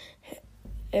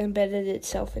embedded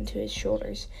itself into his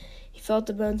shoulders. He felt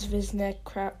the bones of his neck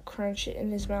crunch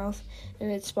in his mouth and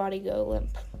its body go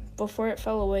limp before it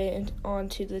fell away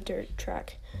onto the dirt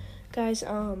track. Guys,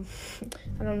 I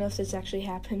don't know if this actually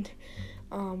happened.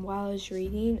 While I was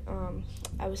reading,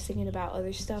 I was thinking about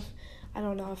other stuff. I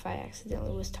don't know if I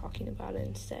accidentally was talking about it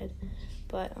instead,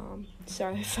 but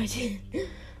sorry if I did.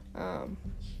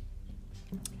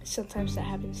 Sometimes that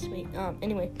happens to me.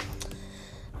 Anyway,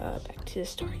 back to the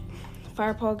story.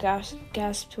 Firepaw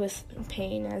gasped with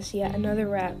pain as yet another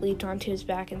rat leaped onto his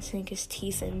back and sank its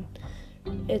teeth in.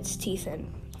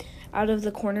 Out of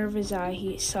the corner of his eye,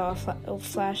 he saw a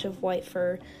flash of white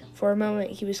fur. For a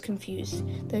moment, he was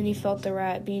confused. Then he felt the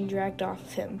rat being dragged off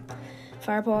of him.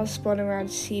 Firepaw spun around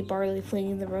to see Barley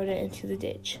flinging the rodent into the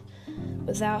ditch.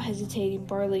 Without hesitating,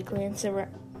 Barley glanced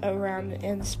around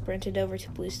and sprinted over to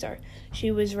Bluestar.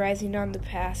 She was writhing on the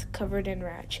path, covered in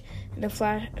rats. In a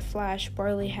flash,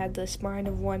 Barley had the spine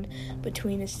of one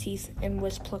between his teeth and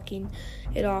was plucking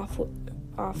it off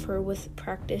her with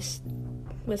practiced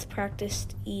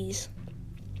ease.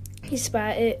 He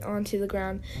spat it onto the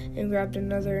ground and grabbed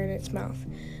another in its mouth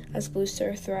as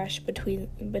Bluestar thrashed between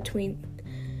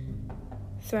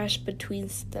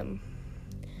them.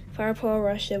 Firepaw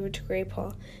rushed over to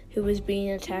Graypaw, who was being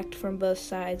attacked from both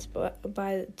sides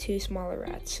by two smaller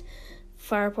rats.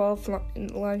 Firepaw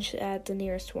lunged at the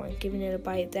nearest one, giving it a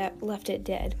bite that left it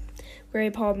dead.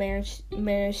 Graypaw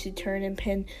managed to turn and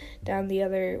pin down the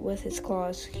other with his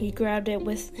claws. He grabbed it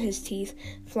with his teeth,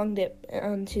 flung it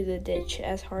onto the ditch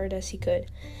as hard as he could.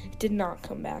 It did not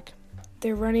come back.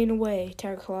 "They're running away,"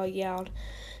 Tigerclaw yelled.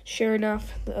 Sure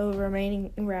enough, the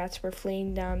remaining rats were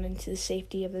fleeing down into the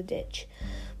safety of the ditch.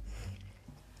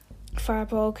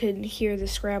 Firepaw could hear the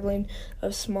scrabbling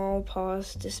of small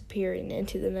paws disappearing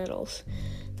into the nettles.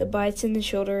 The bites in the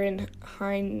shoulder and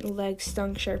hind legs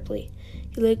stung sharply.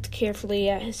 He looked carefully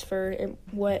at his fur,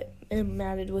 wet and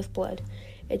matted with blood.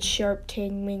 Its sharp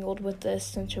tang mingled with the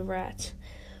stench of rats.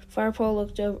 Firepaw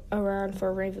looked around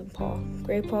for Ravenpaw.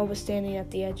 Graypaw was standing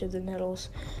at the edge of the nettles,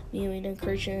 mewing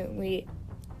encouragement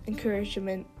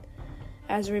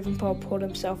as Ravenpaw pulled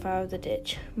himself out of the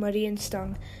ditch. Muddy and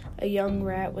stung, a young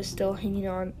rat was still hanging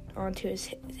onto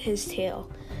his tail.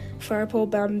 Firepaw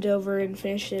bounded over and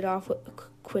finished it off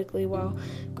quickly while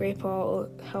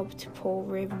Graypaw helped pull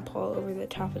Ravenpaw over the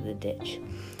top of the ditch.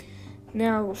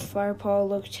 Now Firepaw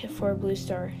looked for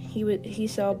Bluestar. He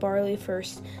saw Barley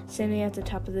first, standing at the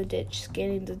top of the ditch,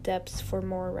 scanning the depths for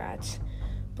more rats.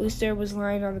 Bluestar was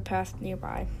lying on the path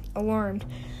nearby. Alarmed,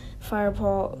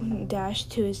 Firepaw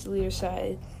dashed to his leader's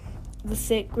side. The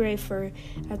thick gray fur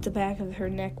at the back of her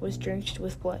neck was drenched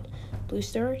with blood.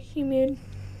 "Bluestar?" he mewed.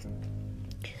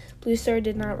 Bluestar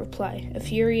did not reply. A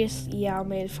furious yowl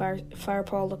made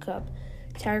Firepaw look up.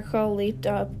 Tigerclaw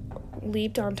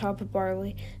leaped on top of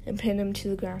Barley and pinned him to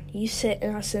the ground. "You set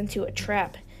us into a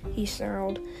trap," he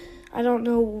snarled. I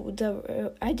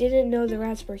didn't know the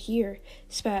rats were here,"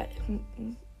 spat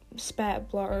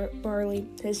Barley,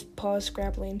 his paws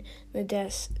scrabbling the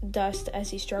dust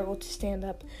as he struggled to stand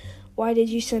up. "Why did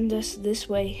you send us this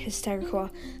way?" hissed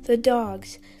Tigerclaw. The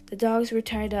dogs were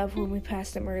tied up when we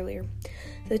passed them earlier.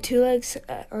 The two legs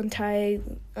unties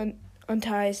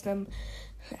them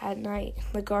at night.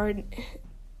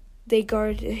 They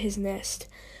guard his nest,"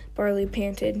 Barley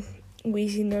panted,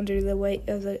 wheezing under the weight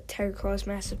of the Tigerclaw's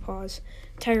massive paws.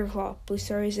 "Tigerclaw,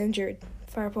 Bluestar is injured,"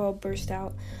 Firepaw burst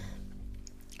out.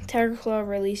 Tiger Claw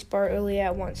released Barley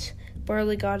at once.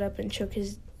 Barley got up and shook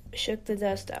the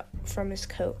dust out from his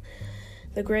coat.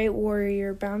 The great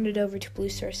warrior bounded over to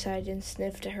Bluestar's side and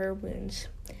sniffed at her wounds.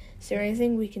 "Is there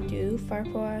anything we can do?"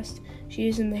 Firepaw asked. "She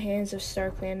is in the hands of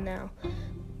StarClan now."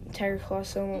 Tiger Claw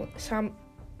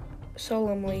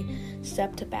solemnly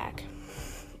stepping back.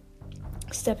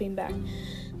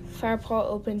 Firepaw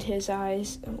opened his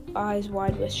eyes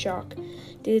wide with shock.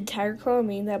 Did Tiger Claw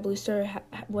mean that Bluestar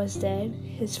was dead?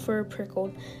 His fur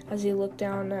prickled as he looked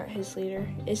down at his leader.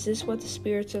 Is this what the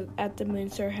spirits at the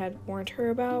Moonstar had warned her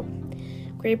about?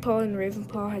 Greypaw and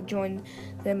Ravenpaw had joined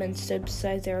them and stood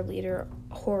beside their leader,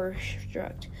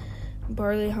 horror-struck.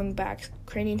 Barley hung back,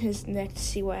 craning his neck to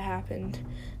see what happened.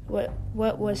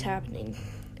 What was happening?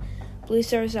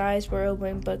 Bluestar's eyes were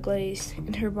open but glazed,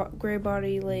 and her gray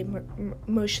body lay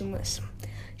motionless.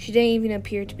 She didn't even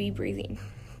appear to be breathing.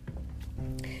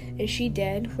 "Is she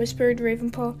dead?" whispered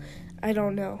Ravenpaw. "I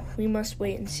don't know. We must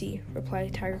wait and see,"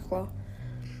 replied Tiger Claw.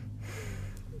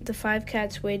 The 5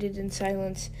 cats waited in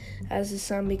silence as the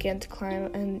sun began to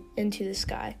climb into the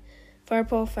sky.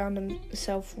 Firepaw found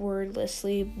himself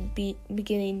wordlessly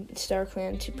beginning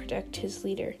StarClan to protect his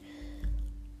leader.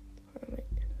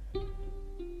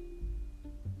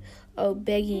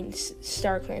 Begging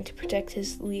StarClan to protect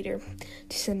his leader,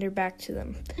 to send her back to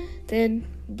them. Then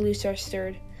Bluestar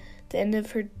stirred. The end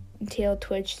of her tail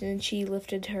twitched, and she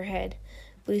lifted her head.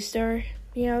 "Bluestar?"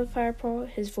 meowed Firepaw,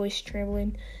 his voice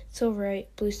trembling. "It's all right,"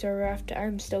 Bluestar laughed.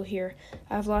 "I'm still here.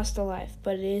 I've lost a life,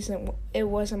 but it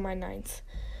wasn't my 9th.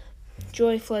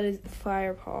 Joy flooded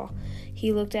Firepaw.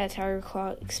 He looked at Tiger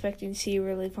Claw, expecting to see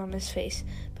relief on his face,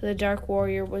 but the Dark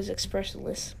Warrior was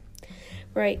expressionless.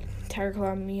 "Right," Tiger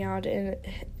Claw meowed in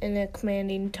a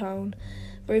commanding tone.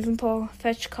 "Ravenpaw,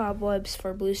 fetch cobwebs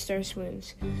for Bluestar's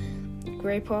wounds.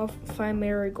 Greypaw, find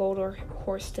Marigold or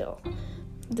Horsetail."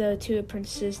 The 2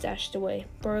 apprentices dashed away.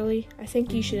 "Barley, I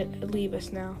think you should leave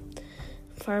us now."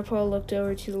 Firepaw looked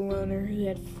over to the loner who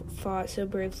had fought so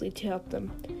bravely to help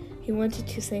them. He wanted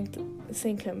to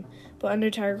thank him, but under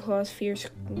Tiger Claw's fierce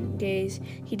gaze,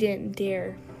 he didn't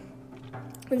dare.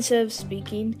 Instead of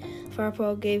speaking,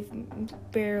 Firepaw gave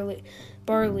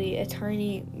Barley a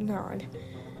tiny nod.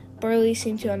 Barley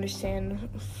seemed to understand,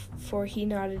 for he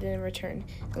nodded in return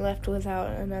and left without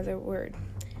another word.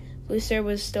 Bluestar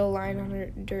was still lying on the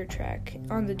dirt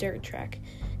track.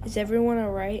 "Is everyone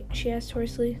all right?" she asked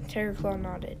hoarsely. Tiger Claw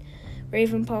nodded.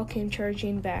 Ravenpaw came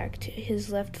charging back, his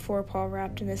left forepaw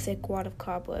wrapped in a thick wad of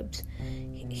cobwebs.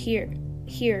 Here,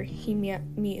 he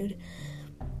mewed.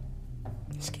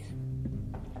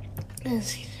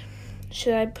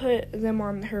 "Should I put them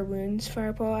on her wounds?"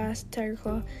 Firepaw asked Tiger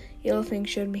Claw. "Yellowfang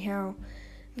showed me how."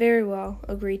 "Very well,"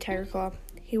 agreed Tiger Claw.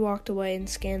 He walked away and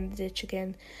scanned the ditch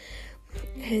again,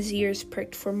 his ears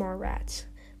pricked for more rats.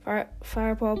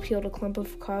 Firepaw peeled a clump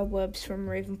of cobwebs from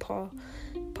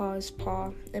Ravenpaw's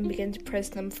paw and began to press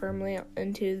them firmly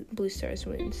into Bluestar's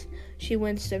wounds. She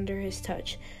winced under his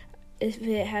touch. "If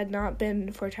it had not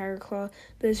been for Tiger Claw,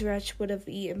 those rats would have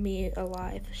eaten me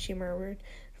alive," she murmured,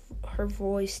 her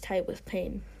voice tight with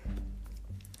pain.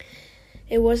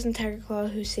 "It wasn't Tiger Claw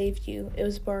who saved you, it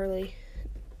was Barley,"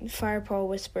 Firepaw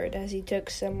whispered as he took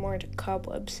some more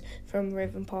cobwebs from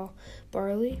Ravenpaw.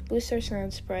 "Barley?" Bluestar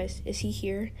sounded surprised. "Is he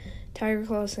here?" Tiger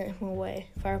Claw sent him away,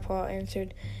 Firepaw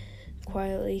answered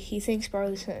quietly. "He thinks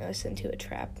Barley sent us into a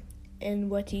trap." "And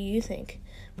what do you think?"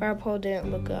 Firepaw didn't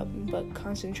look up, but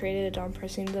concentrated on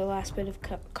pressing the last bit of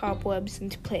cobwebs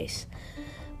into place.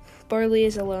 "Barley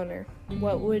is a loner.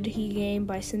 What would he gain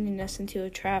by sending us into a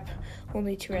trap,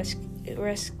 only to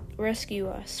rescue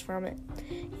us from it?"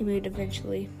 He moved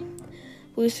eventually.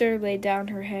 Bluestar laid down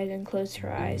her head and closed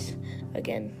her eyes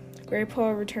again.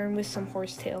 Greypaw returned with some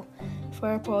horsetail.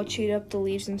 Firepaw chewed up the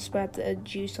leaves and spat the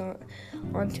juice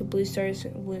onto Bluestar's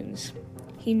wounds.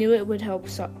 He knew it would help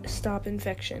stop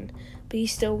infection, but he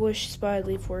still wished Spotted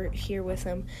Leaf were here with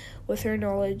him, with her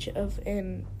knowledge of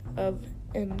and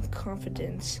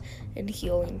confidence in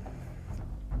healing.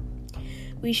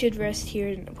 "We should rest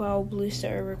here while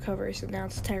Bluestar recovers,"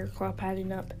 announced Tiger Claw,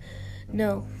 padding up.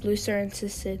 "No," Bluestar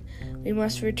insisted. "We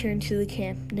must return to the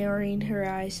camp." Narrowing her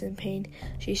eyes in pain,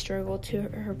 she struggled to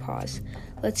her paws.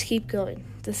 "Let's keep going."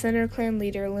 The Thunder Clan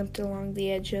leader limped along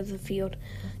the edge of the field.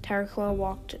 Tiger Claw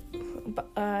walked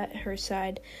at her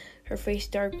side, her face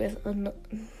dark with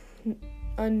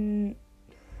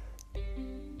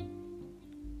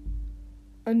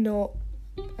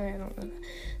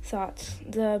thoughts.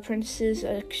 The apprentices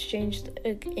exchanged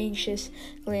anxious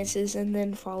glances and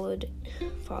then followed.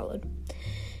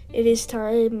 It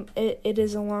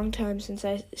is a long time since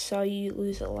I saw you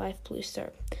lose a life,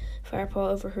 Bluestar," Firepaw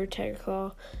overheard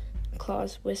Tiger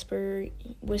Claw's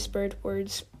whispered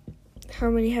words. "How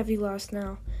many have you lost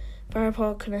now?"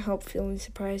 Firepaw couldn't help feeling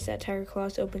surprised at Tiger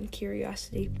Claw's open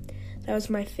curiosity. "That was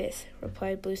my 5th,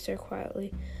 replied Bluestar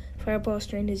quietly. Firepaw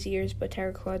strained his ears, but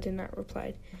Tiger Claw did not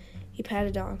reply. He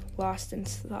padded on, lost in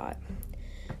thought.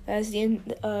 That is the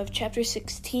end of Chapter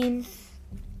 16.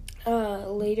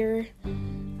 Later,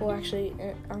 I'm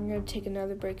going to take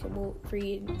another break and we'll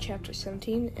read Chapter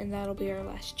 17, and that'll be our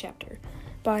last chapter.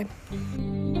 Bye.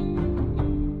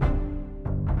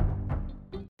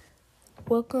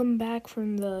 Welcome back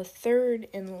from the third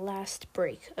and last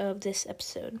break of this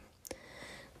episode.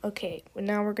 Okay,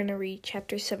 now we're going to read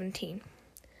Chapter 17.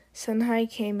 Sunhigh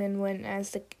came and went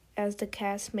as the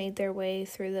cats made their way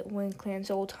through the Wind Clan's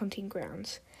old hunting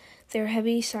grounds. Their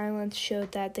heavy silence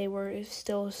showed that they were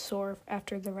still sore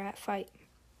after the rat fight.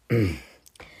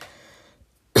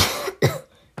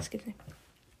 Excuse me.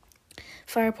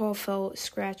 Firepaw felt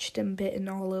scratched and bitten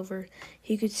all over.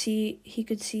 He could see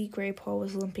Graypaw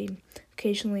was limping,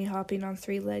 occasionally hopping on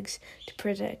 3 legs to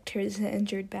protect his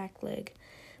injured back leg.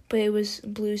 But it was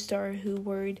Bluestar who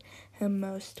worried him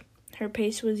most. Her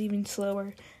pace was even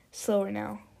slower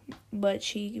now, but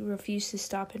she refused to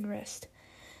stop and rest.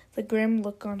 The grim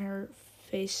look on her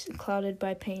face, clouded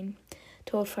by pain,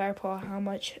 told Firepaw how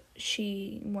much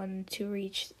she wanted to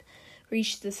reach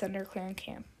the ThunderClan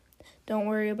camp. "Don't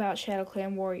worry about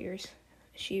ShadowClan warriors,"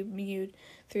 she mewed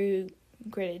through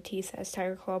gritted teeth as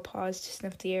Tigerclaw paused to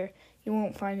sniff the air. "You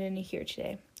won't find any here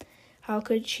today." How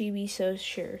could she be so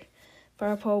sure?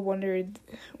 Firepaw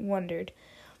wondered.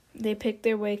 They picked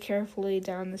their way carefully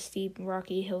down the steep,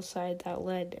 rocky hillside that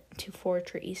led to 4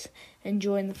 trees, and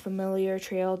joined the familiar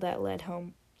trail that led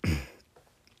home.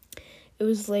 It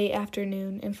was late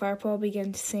afternoon, and Firepaw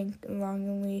began to think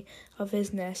longingly of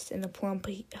his nest and a plump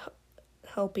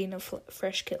helping of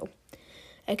fresh kill.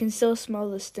 "I can still smell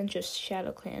the stench of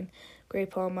ShadowClan,"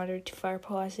 Graypaw muttered to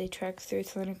Firepaw as they trekked through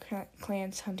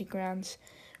ThunderClan's hunting grounds.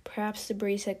 Perhaps the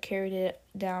breeze had carried it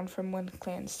down from Wind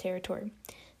Clan's territory.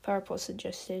 Firepaw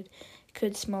suggested. He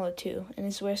could smell it too, and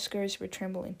his whiskers were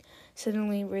trembling.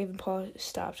 Suddenly, Ravenpaw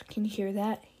stopped. "Can you hear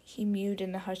that?" he mewed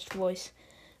in a hushed voice.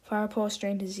 Firepaw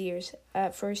strained his ears.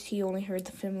 At first, he only heard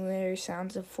the familiar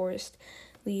sounds of forest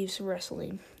leaves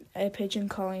rustling, a pigeon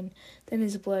calling. Then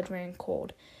his blood ran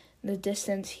cold. In the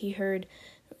distance, he could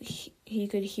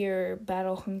hear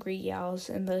battle-hungry yowls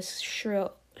and the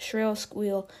shrill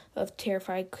squeal of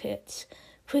terrified kits.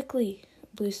 "Quickly!"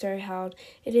 Bluestar howled.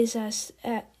 It is as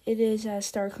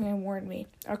StarClan warned me.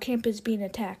 Our camp is being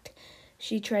attacked."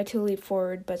 She tried to leap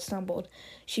forward, but stumbled.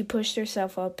 She pushed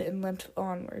herself up and limped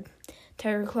onward.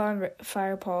 Tigerclaw and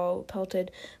Firepaw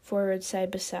pelted forward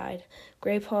side by side.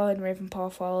 Graypaw and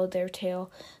Ravenpaw followed their tail,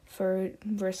 fur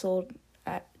bristled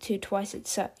to twice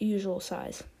its usual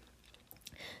size.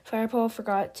 Firepaw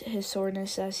forgot his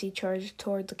soreness as he charged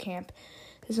toward the camp.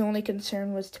 His only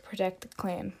concern was to protect the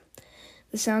clan.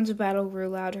 The sounds of battle grew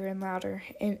louder and louder,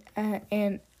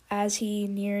 and as he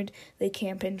neared the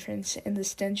camp entrance, and the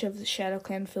stench of the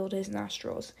ShadowClan filled his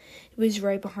nostrils. It was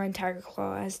right behind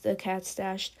Tigerclaw as the cats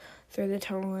dashed through the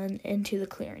tunnel and into the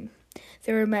clearing.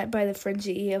 They were met by the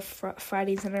frenzy of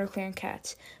fighting ThunderClan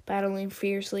cats, battling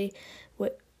furiously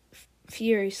with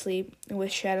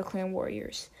ShadowClan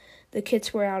warriors. The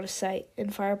kits were out of sight,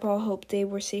 and Firepaw hoped they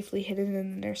were safely hidden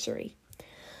in the nursery.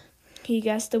 He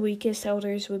guessed the weakest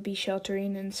elders would be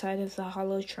sheltering inside of the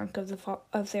hollow trunk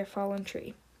of their fallen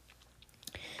tree.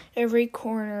 Every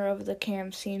corner of the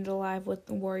camp seemed alive with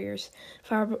the warriors.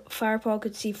 Firepaw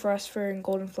could see Frostfur and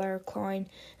Goldenflower clawing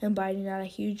and biting at a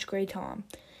huge gray tom.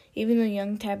 Even the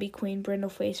young tabby queen,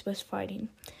 Brindleface, was fighting.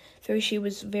 Though she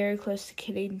was very close to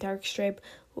killing, Darkstripe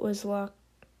was locked.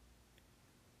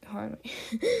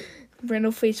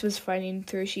 Brindleface was fighting,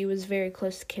 though she was very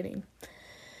close to killing.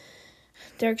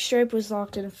 Darkstripe was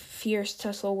locked in a fierce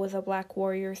tussle with a black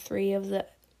warrior. Three of the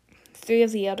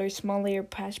others, Small-Ear,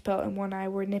 Patchpelt, and One Eye,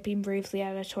 were nipping bravely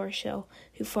at a tortoiseshell,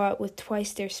 who fought with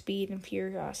twice their speed and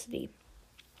ferocity.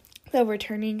 The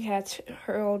returning cats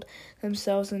hurled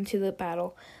themselves into the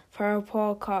battle.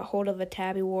 Firepaw caught hold of a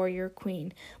tabby warrior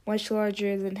queen, much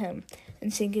larger than him,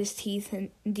 and sank his teeth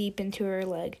deep into her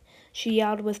leg. She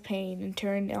yowled with pain and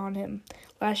turned on him,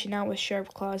 lashing out with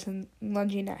sharp claws and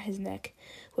lunging at his neck,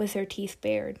 with her teeth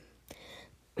bared.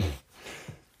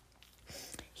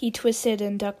 He twisted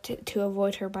and ducked to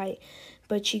avoid her bite,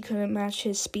 but she couldn't match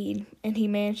his speed, and he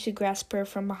managed to grasp her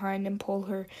from behind and pull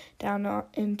her down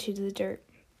into the dirt.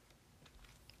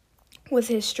 With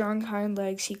his strong hind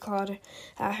legs, he clawed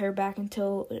at her back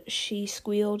until she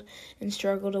squealed and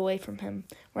struggled away from him,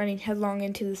 running headlong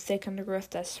into the thick undergrowth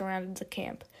that surrounded the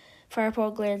camp.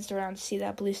 Firepaw glanced around to see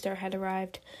that Blue Star had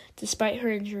arrived. Despite her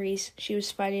injuries, she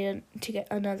was fighting to get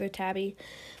another tabby.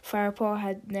 Firepaw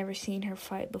had never seen her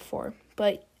fight before,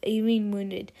 but even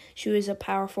wounded, she was a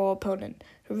powerful opponent.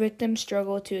 Her victim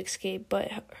struggled to escape,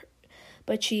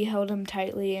 but she held him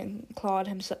tightly and clawed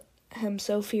him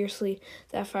so fiercely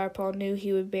that Firepaw knew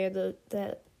he would bear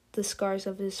the scars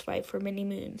of his fight for many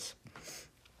moons.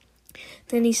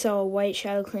 Then he saw a white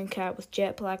ShadowClan cat with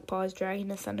jet black paws dragging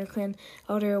a ThunderClan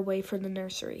elder away from the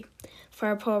nursery.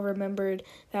 Firepaw remembered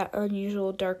that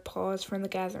unusual dark paws from the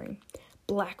gathering.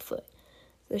 Blackfoot.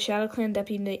 The ShadowClan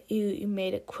deputy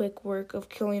made a quick work of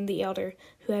killing the elder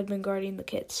who had been guarding the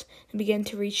kits, and began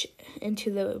to reach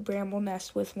into the bramble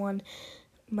nest with one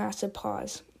massive paw.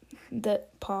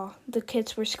 The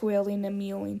kits were squealing and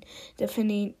mewing,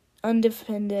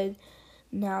 undefended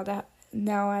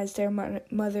now as their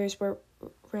mothers were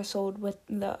wrestled with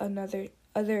the other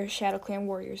ShadowClan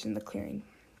warriors in the clearing.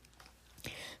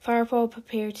 Firepaw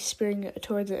prepared to spring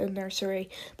toward the nursery,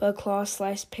 but a claw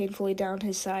sliced painfully down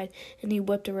his side, and he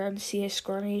whipped around to see a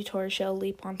scrawny tortoiseshell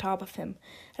leap on top of him.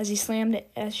 As he slammed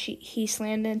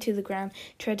into the ground,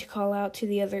 tried to call out to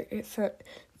the other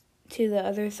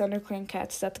ThunderClan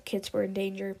cats that the kits were in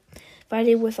danger.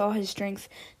 Fighting with all his strength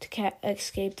to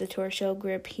escape the tortoiseshell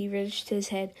grip, he reached his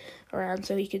head around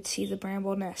so he could see the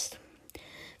bramble nest.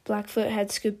 Blackfoot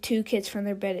had scooped 2 kits from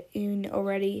their bedding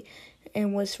already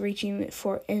and was reaching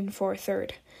for a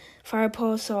third.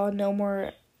 Firepaw saw no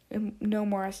more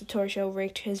as the tortoiseshell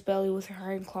raked his belly with her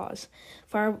hind claws.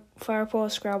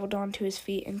 Firepaw scrabbled onto his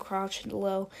feet and crouched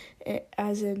low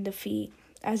as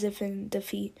if in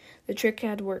defeat. The trick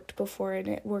had worked before, and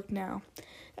it worked now.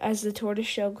 As the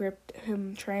tortoiseshell gripped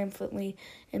him triumphantly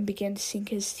and began to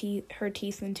sink her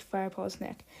teeth into Firepaw's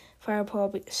neck,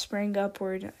 Firepaw sprang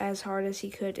upward as hard as he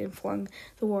could and flung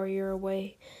the warrior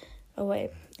away.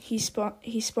 He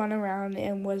spun around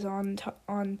and was on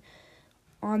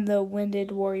the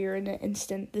winded warrior in an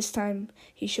instant. This time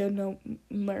he showed no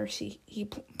mercy.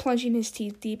 Plunging his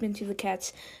teeth deep into the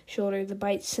cat's shoulder, the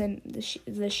bite sent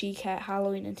the she-cat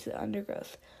howling into the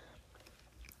undergrowth.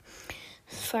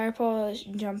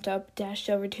 Firepaw jumped up, dashed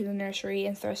over to the nursery,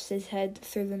 and thrust his head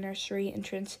through the nursery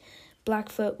entrance.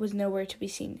 Blackfoot was nowhere to be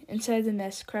seen. Inside the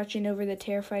nest, crouching over the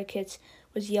terrified kits,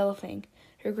 was Yellowfang.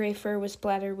 Her gray fur was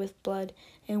splattered with blood,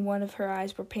 and one of her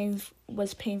eyes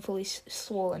was painfully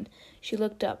swollen. She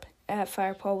looked up at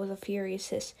Firepaw with a furious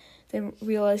hiss. Then,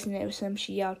 realizing it was him,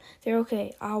 she yelled, "They're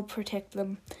okay. I'll protect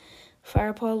them."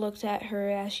 Firepaw looked at her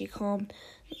as she calmed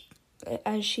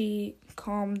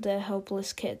the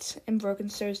helpless kits, and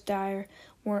Brokenstar's dire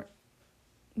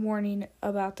warning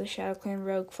about the ShadowClan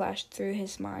rogue flashed through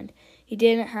his mind. He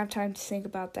didn't have time to think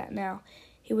about that now.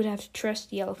 He would have to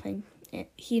trust Yellowfang.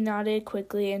 He nodded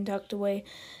quickly and ducked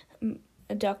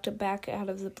back out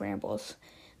of the brambles.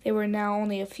 There were now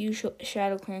only a few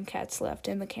ShadowClan cats left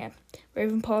in the camp.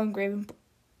 Ravenpaw and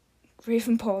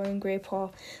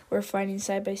Greypaw were fighting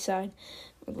side by side,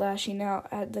 lashing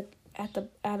out at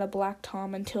a black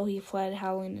tom until he fled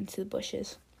howling into the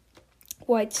bushes.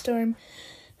 Whitestorm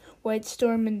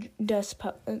and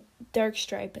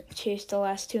Darkstripe chased the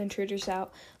last 2 intruders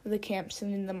out of the camp,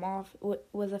 sending them off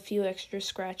with a few extra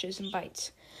scratches and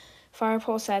bites.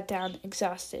 Firepaw sat down,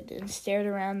 exhausted, and stared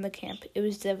around the camp. It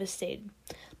was devastated.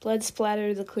 Blood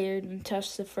splattered the clearing, and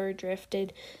tufts of fur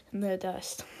drifted in the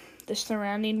dust. The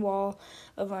surrounding wall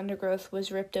of undergrowth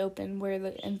was ripped open where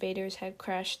the invaders had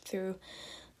crashed through.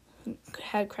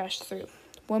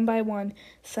 One by one,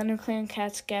 ThunderClan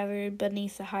cats gathered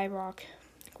beneath the high rock.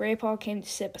 Greypaw came to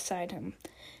sit beside him,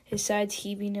 his sides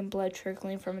heaving and blood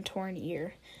trickling from a torn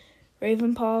ear.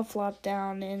 Ravenpaw flopped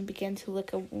down and began to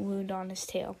lick a wound on his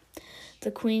tail.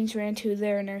 The queens ran to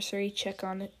their nursery to check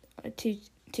on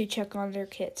their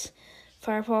kits.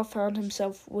 Firepaw found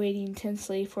himself waiting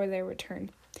tensely for their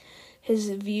return. His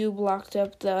view blocked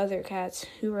up the other cats,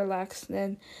 who relaxed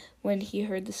then when he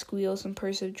heard the squeals and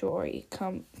purrs of joy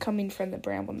coming from the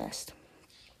bramble nest.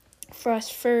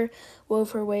 Frostfur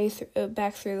wove her way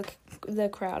back through the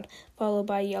crowd, followed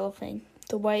by Yellowfang.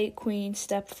 The White Queen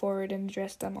stepped forward and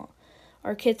addressed them all.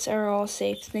 "Our kits are all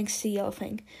safe, thanks to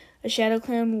Yellowfang. A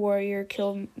ShadowClan warrior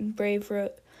killed Brave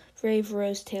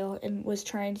Rosetail and was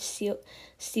trying to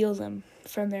steal them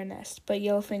from their nest, but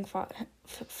Yellowfang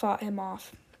fought him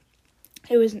off."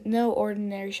 "It was no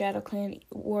ordinary ShadowClan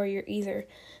warrior either,"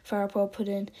 Firepaw put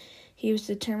in. He was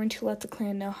determined to let the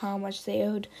clan know how much they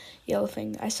owed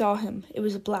Yellowfang. "I saw him. It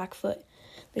was Blackfoot."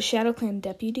 "The ShadowClan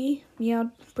deputy?" meowed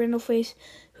Brindleface,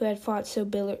 who had fought so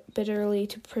bitterly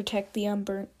to protect the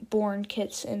unborn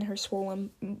kits in her swollen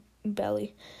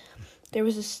belly. There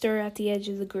was a stir at the edge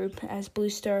of the group as Blue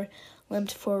Star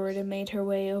limped forward and made her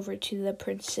way over to the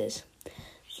princess.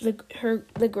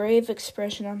 The grave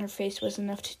expression on her face was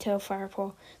enough to tell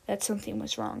Firepaw that something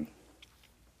was wrong.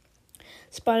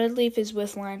 "Spotted Leaf is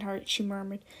with Lionheart," she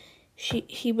murmured.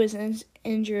 He was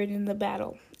injured in the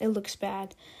battle. It looks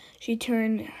bad." She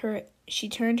turned her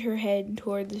head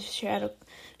toward the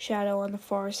shadow on the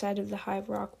far side of the high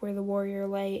rock where the warrior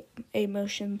lay, a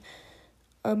motionless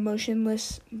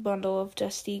bundle of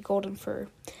dusty golden fur.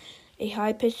 A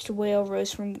high-pitched wail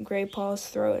rose from Graypaw's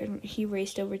throat, and he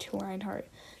raced over to Lionheart.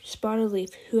 Spotted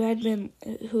Leaf, who had been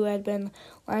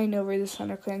lying over the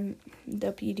ThunderClan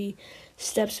deputy,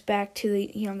 steps back to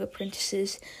the young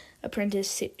apprentice.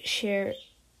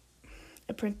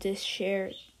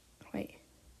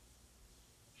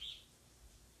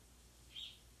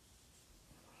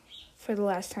 For the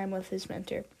last time with his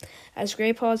mentor. As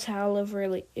Graypaw's howl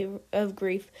of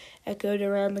grief echoed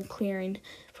around the clearing,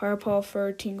 Firepaw's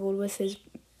fur tingled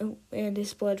and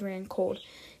his blood ran cold.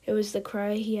 It was the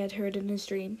cry he had heard in his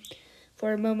dream.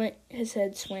 For a moment his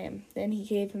head swam, then he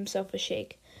gave himself a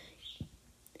shake.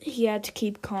 He had to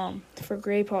keep calm, for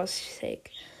Graypaw's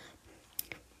sake.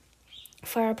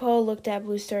 Firepaw looked at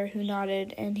Bluestar, who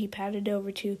nodded, and he padded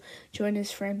over to join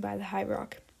his friend by the high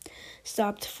rock.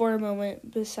 Stopped for a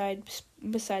moment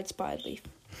beside Spotted Leaf.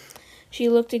 She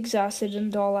looked exhausted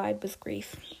and dull-eyed with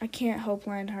grief. "I can't help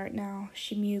Lionheart now,"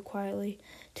 she mewed quietly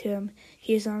to him.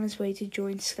 "He is on his way to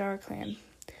join ScarClan."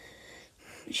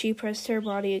 She pressed her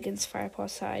body against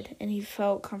Firepaw's side, and he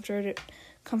felt comforted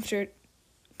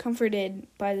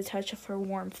by the touch of her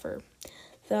warm fur.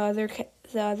 The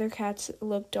other cats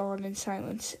looked on in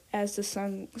silence as the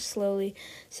sun slowly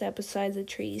set beside the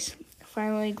trees.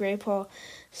 Finally, Graypaw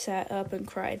sat up and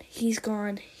cried. "He's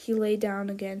gone." He lay down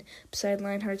again beside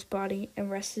Lionheart's body and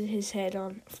rested his head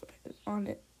on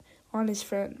his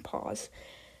front paws.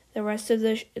 The rest of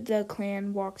the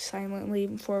clan walked silently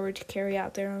forward to carry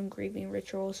out their own grieving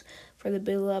rituals for the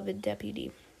beloved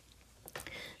deputy.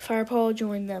 Firepaw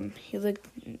joined them. He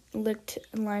licked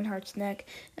Lionheart's neck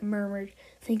and murmured,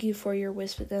 "Thank you for your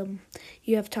wisdom.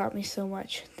 You have taught me so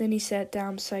much." Then he sat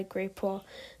down beside Graypaw,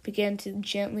 began to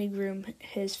gently groom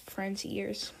his friend's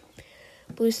ears.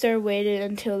 Bluestar waited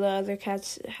until the other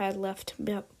cats had left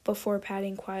before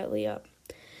padding quietly up.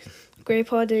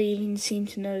 Graypaw didn't even seem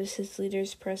to notice his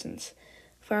leader's presence.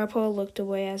 Firepaw looked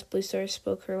away as Bluestar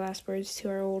spoke her last words to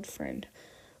our old friend.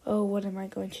 "Oh, what am I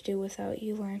going to do without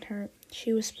you, Lionheart?"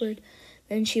 she whispered.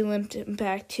 Then she limped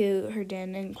back to her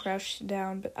den and crouched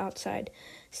down outside,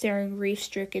 staring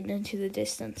grief-stricken into the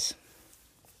distance.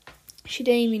 She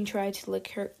didn't even try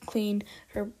to clean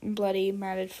her bloody,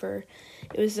 matted fur.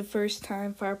 It was the first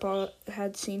time Firepaw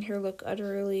had seen her look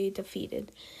utterly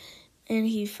defeated, and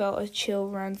he felt a chill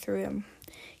run through him.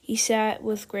 He sat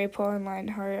with Graypaw and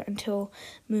Lionheart until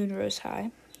moon rose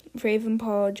high.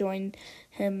 Ravenpaw joined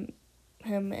him,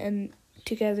 and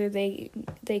together they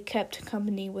kept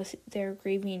company with their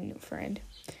grieving friend.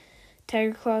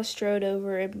 Tigerclaw strode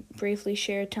over and briefly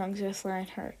shared tongues with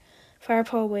Lionheart.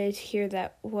 Firepaw waited to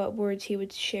hear what words he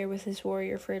would share with his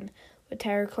warrior friend, but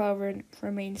Tigerclaw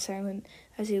remained silent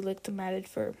as he licked the matted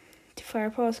fur. To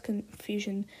Firepaw's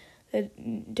confusion, the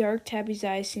dark tabby's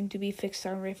eyes seemed to be fixed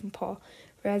on Ravenpaw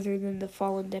rather than the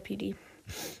fallen deputy.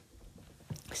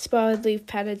 Spotted Leaf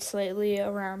padded slightly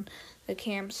around the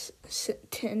camps,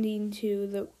 tending to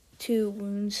the two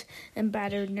wounds and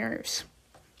battered nerves.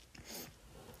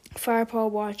 Firepaw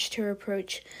watched her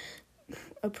approach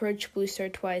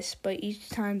Bluestar twice, but each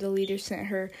time the leader sent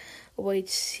her away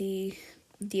to see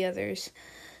the others.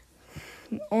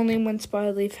 Only when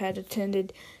Spotted Leaf had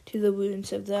attended to the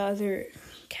wounds of the other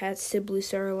cats did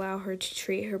Bluestar allow her to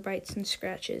treat her bites and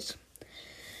scratches.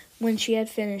 When she had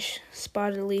finished,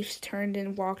 Spotted Leaf turned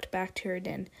and walked back to her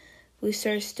den.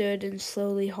 Bluestar stood and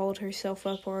slowly hauled herself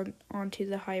up onto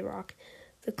the high rock.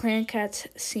 The clan cats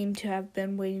seemed to have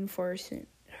been waiting for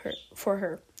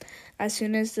her. As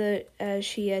soon as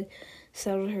she had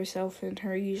settled herself in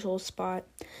her usual spot,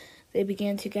 they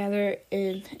began to gather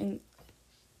in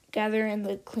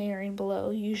the clearing below,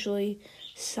 usually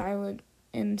silent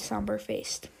and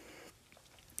somber-faced.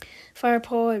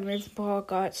 Firepaw and Ravenpaw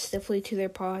got stiffly to their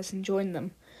paws and joined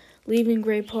them. Leaving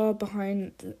Graypaw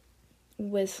behind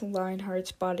with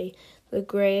Lionheart's body, the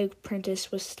gray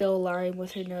apprentice was still lying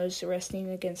with her nose resting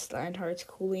against Lionheart's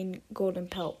cooling golden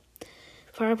pelt.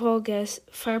 Firepaw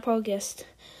guessed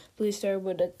Bluestar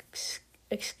would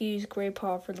excuse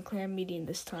Graypaw from the clan meeting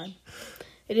this time.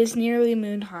 "It is nearly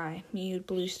moon high," mewed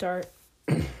Bluestar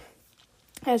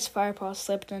as Firepaw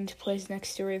slipped into place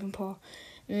next to Ravenpaw.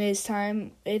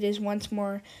 "And it is once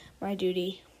more my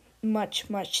duty, much,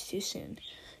 much too soon,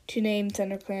 to name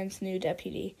ThunderClan's new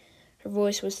deputy." Her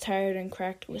voice was tired and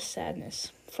cracked with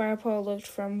sadness. Firepaw looked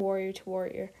from warrior to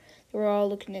warrior. They were all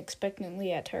looking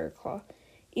expectantly at Tigerclaw.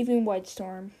 Even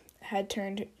Whitestorm had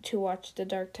turned to watch the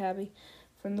dark tabby.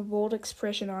 From the bold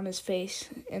expression on his face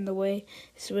and the way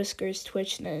his whiskers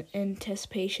twitched in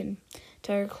anticipation,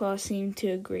 Tigerclaw seemed to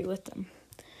agree with them.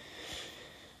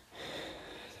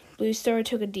 Bluestar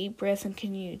took a deep breath and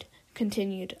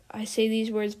continued, I say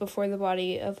these words before the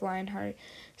body of Lionheart,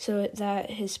 so that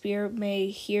his spirit may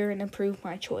hear and approve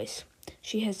my choice.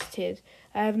 She hesitated.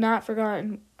 I have not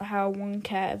forgotten how one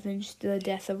cat avenged the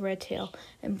death of Redtail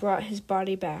and brought his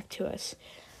body back to us.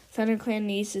 ThunderClan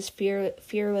needs this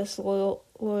fearless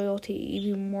loyalty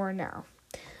even more now.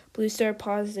 Bluestar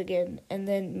paused again and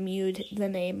then mewed the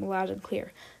name loud and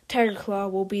clear.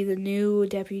 Tigerclaw will be the new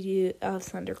deputy of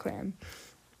ThunderClan.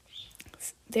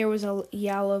 There was a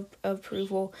yell of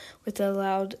approval with the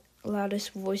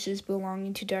loudest voices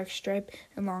belonging to Darkstripe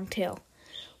and Longtail.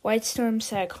 Whitestorm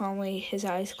sat calmly, his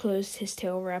eyes closed, his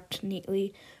tail wrapped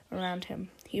neatly around him.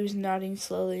 He was nodding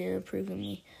slowly and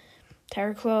approvingly.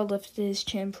 Tigerclaw lifted his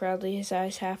chin proudly, his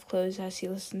eyes half closed as he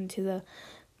listened to the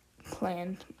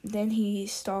clan. Then he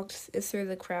stalked through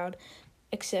the crowd,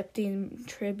 accepting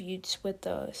tributes with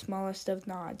the smallest of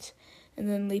nods, and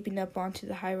then leaping up onto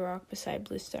the high rock beside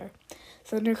Bluestar.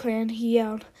 ThunderClan, he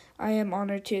yelled, I am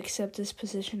honored to accept this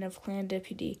position of clan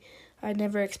deputy. I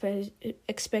never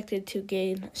expected to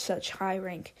gain such high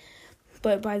rank,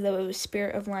 but by the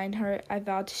spirit of Lionheart, I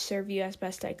vow to serve you as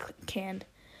best I can.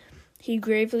 He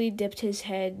gravely dipped his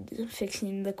head,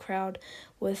 fixing the crowd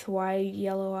with wide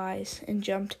yellow eyes, and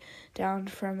jumped down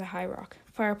from the high rock.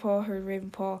 Firepaw heard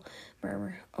Ravenpaw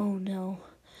murmur, Oh no,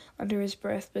 under his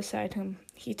breath beside him.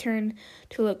 He turned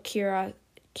to look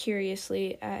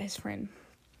curiously at his friend.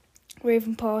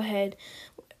 Ravenpaw's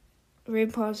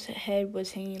head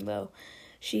was hanging low.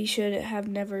 She should have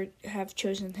never have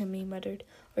chosen him, he muttered.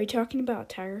 Are you talking about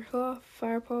Tigerclaw?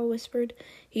 Firepaw whispered.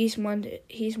 He's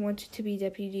wanted to be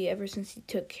deputy ever since he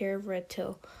took care of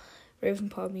Redtail.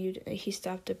 Ravenpaw mewed. He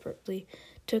stopped abruptly.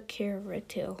 Took care of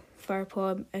Redtail.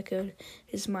 Firepaw echoed.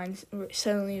 His mind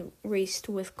suddenly raced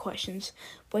with questions.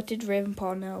 What did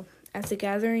Ravenpaw know? At the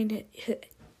gathering,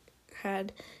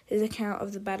 had his account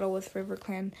of the battle with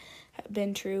RiverClan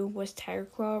been true? Was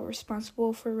Tigerclaw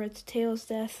responsible for Redtail's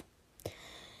death?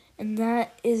 And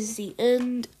that is the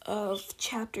end of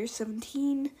chapter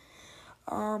 17,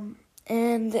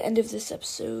 and the end of this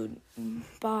episode.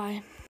 Bye.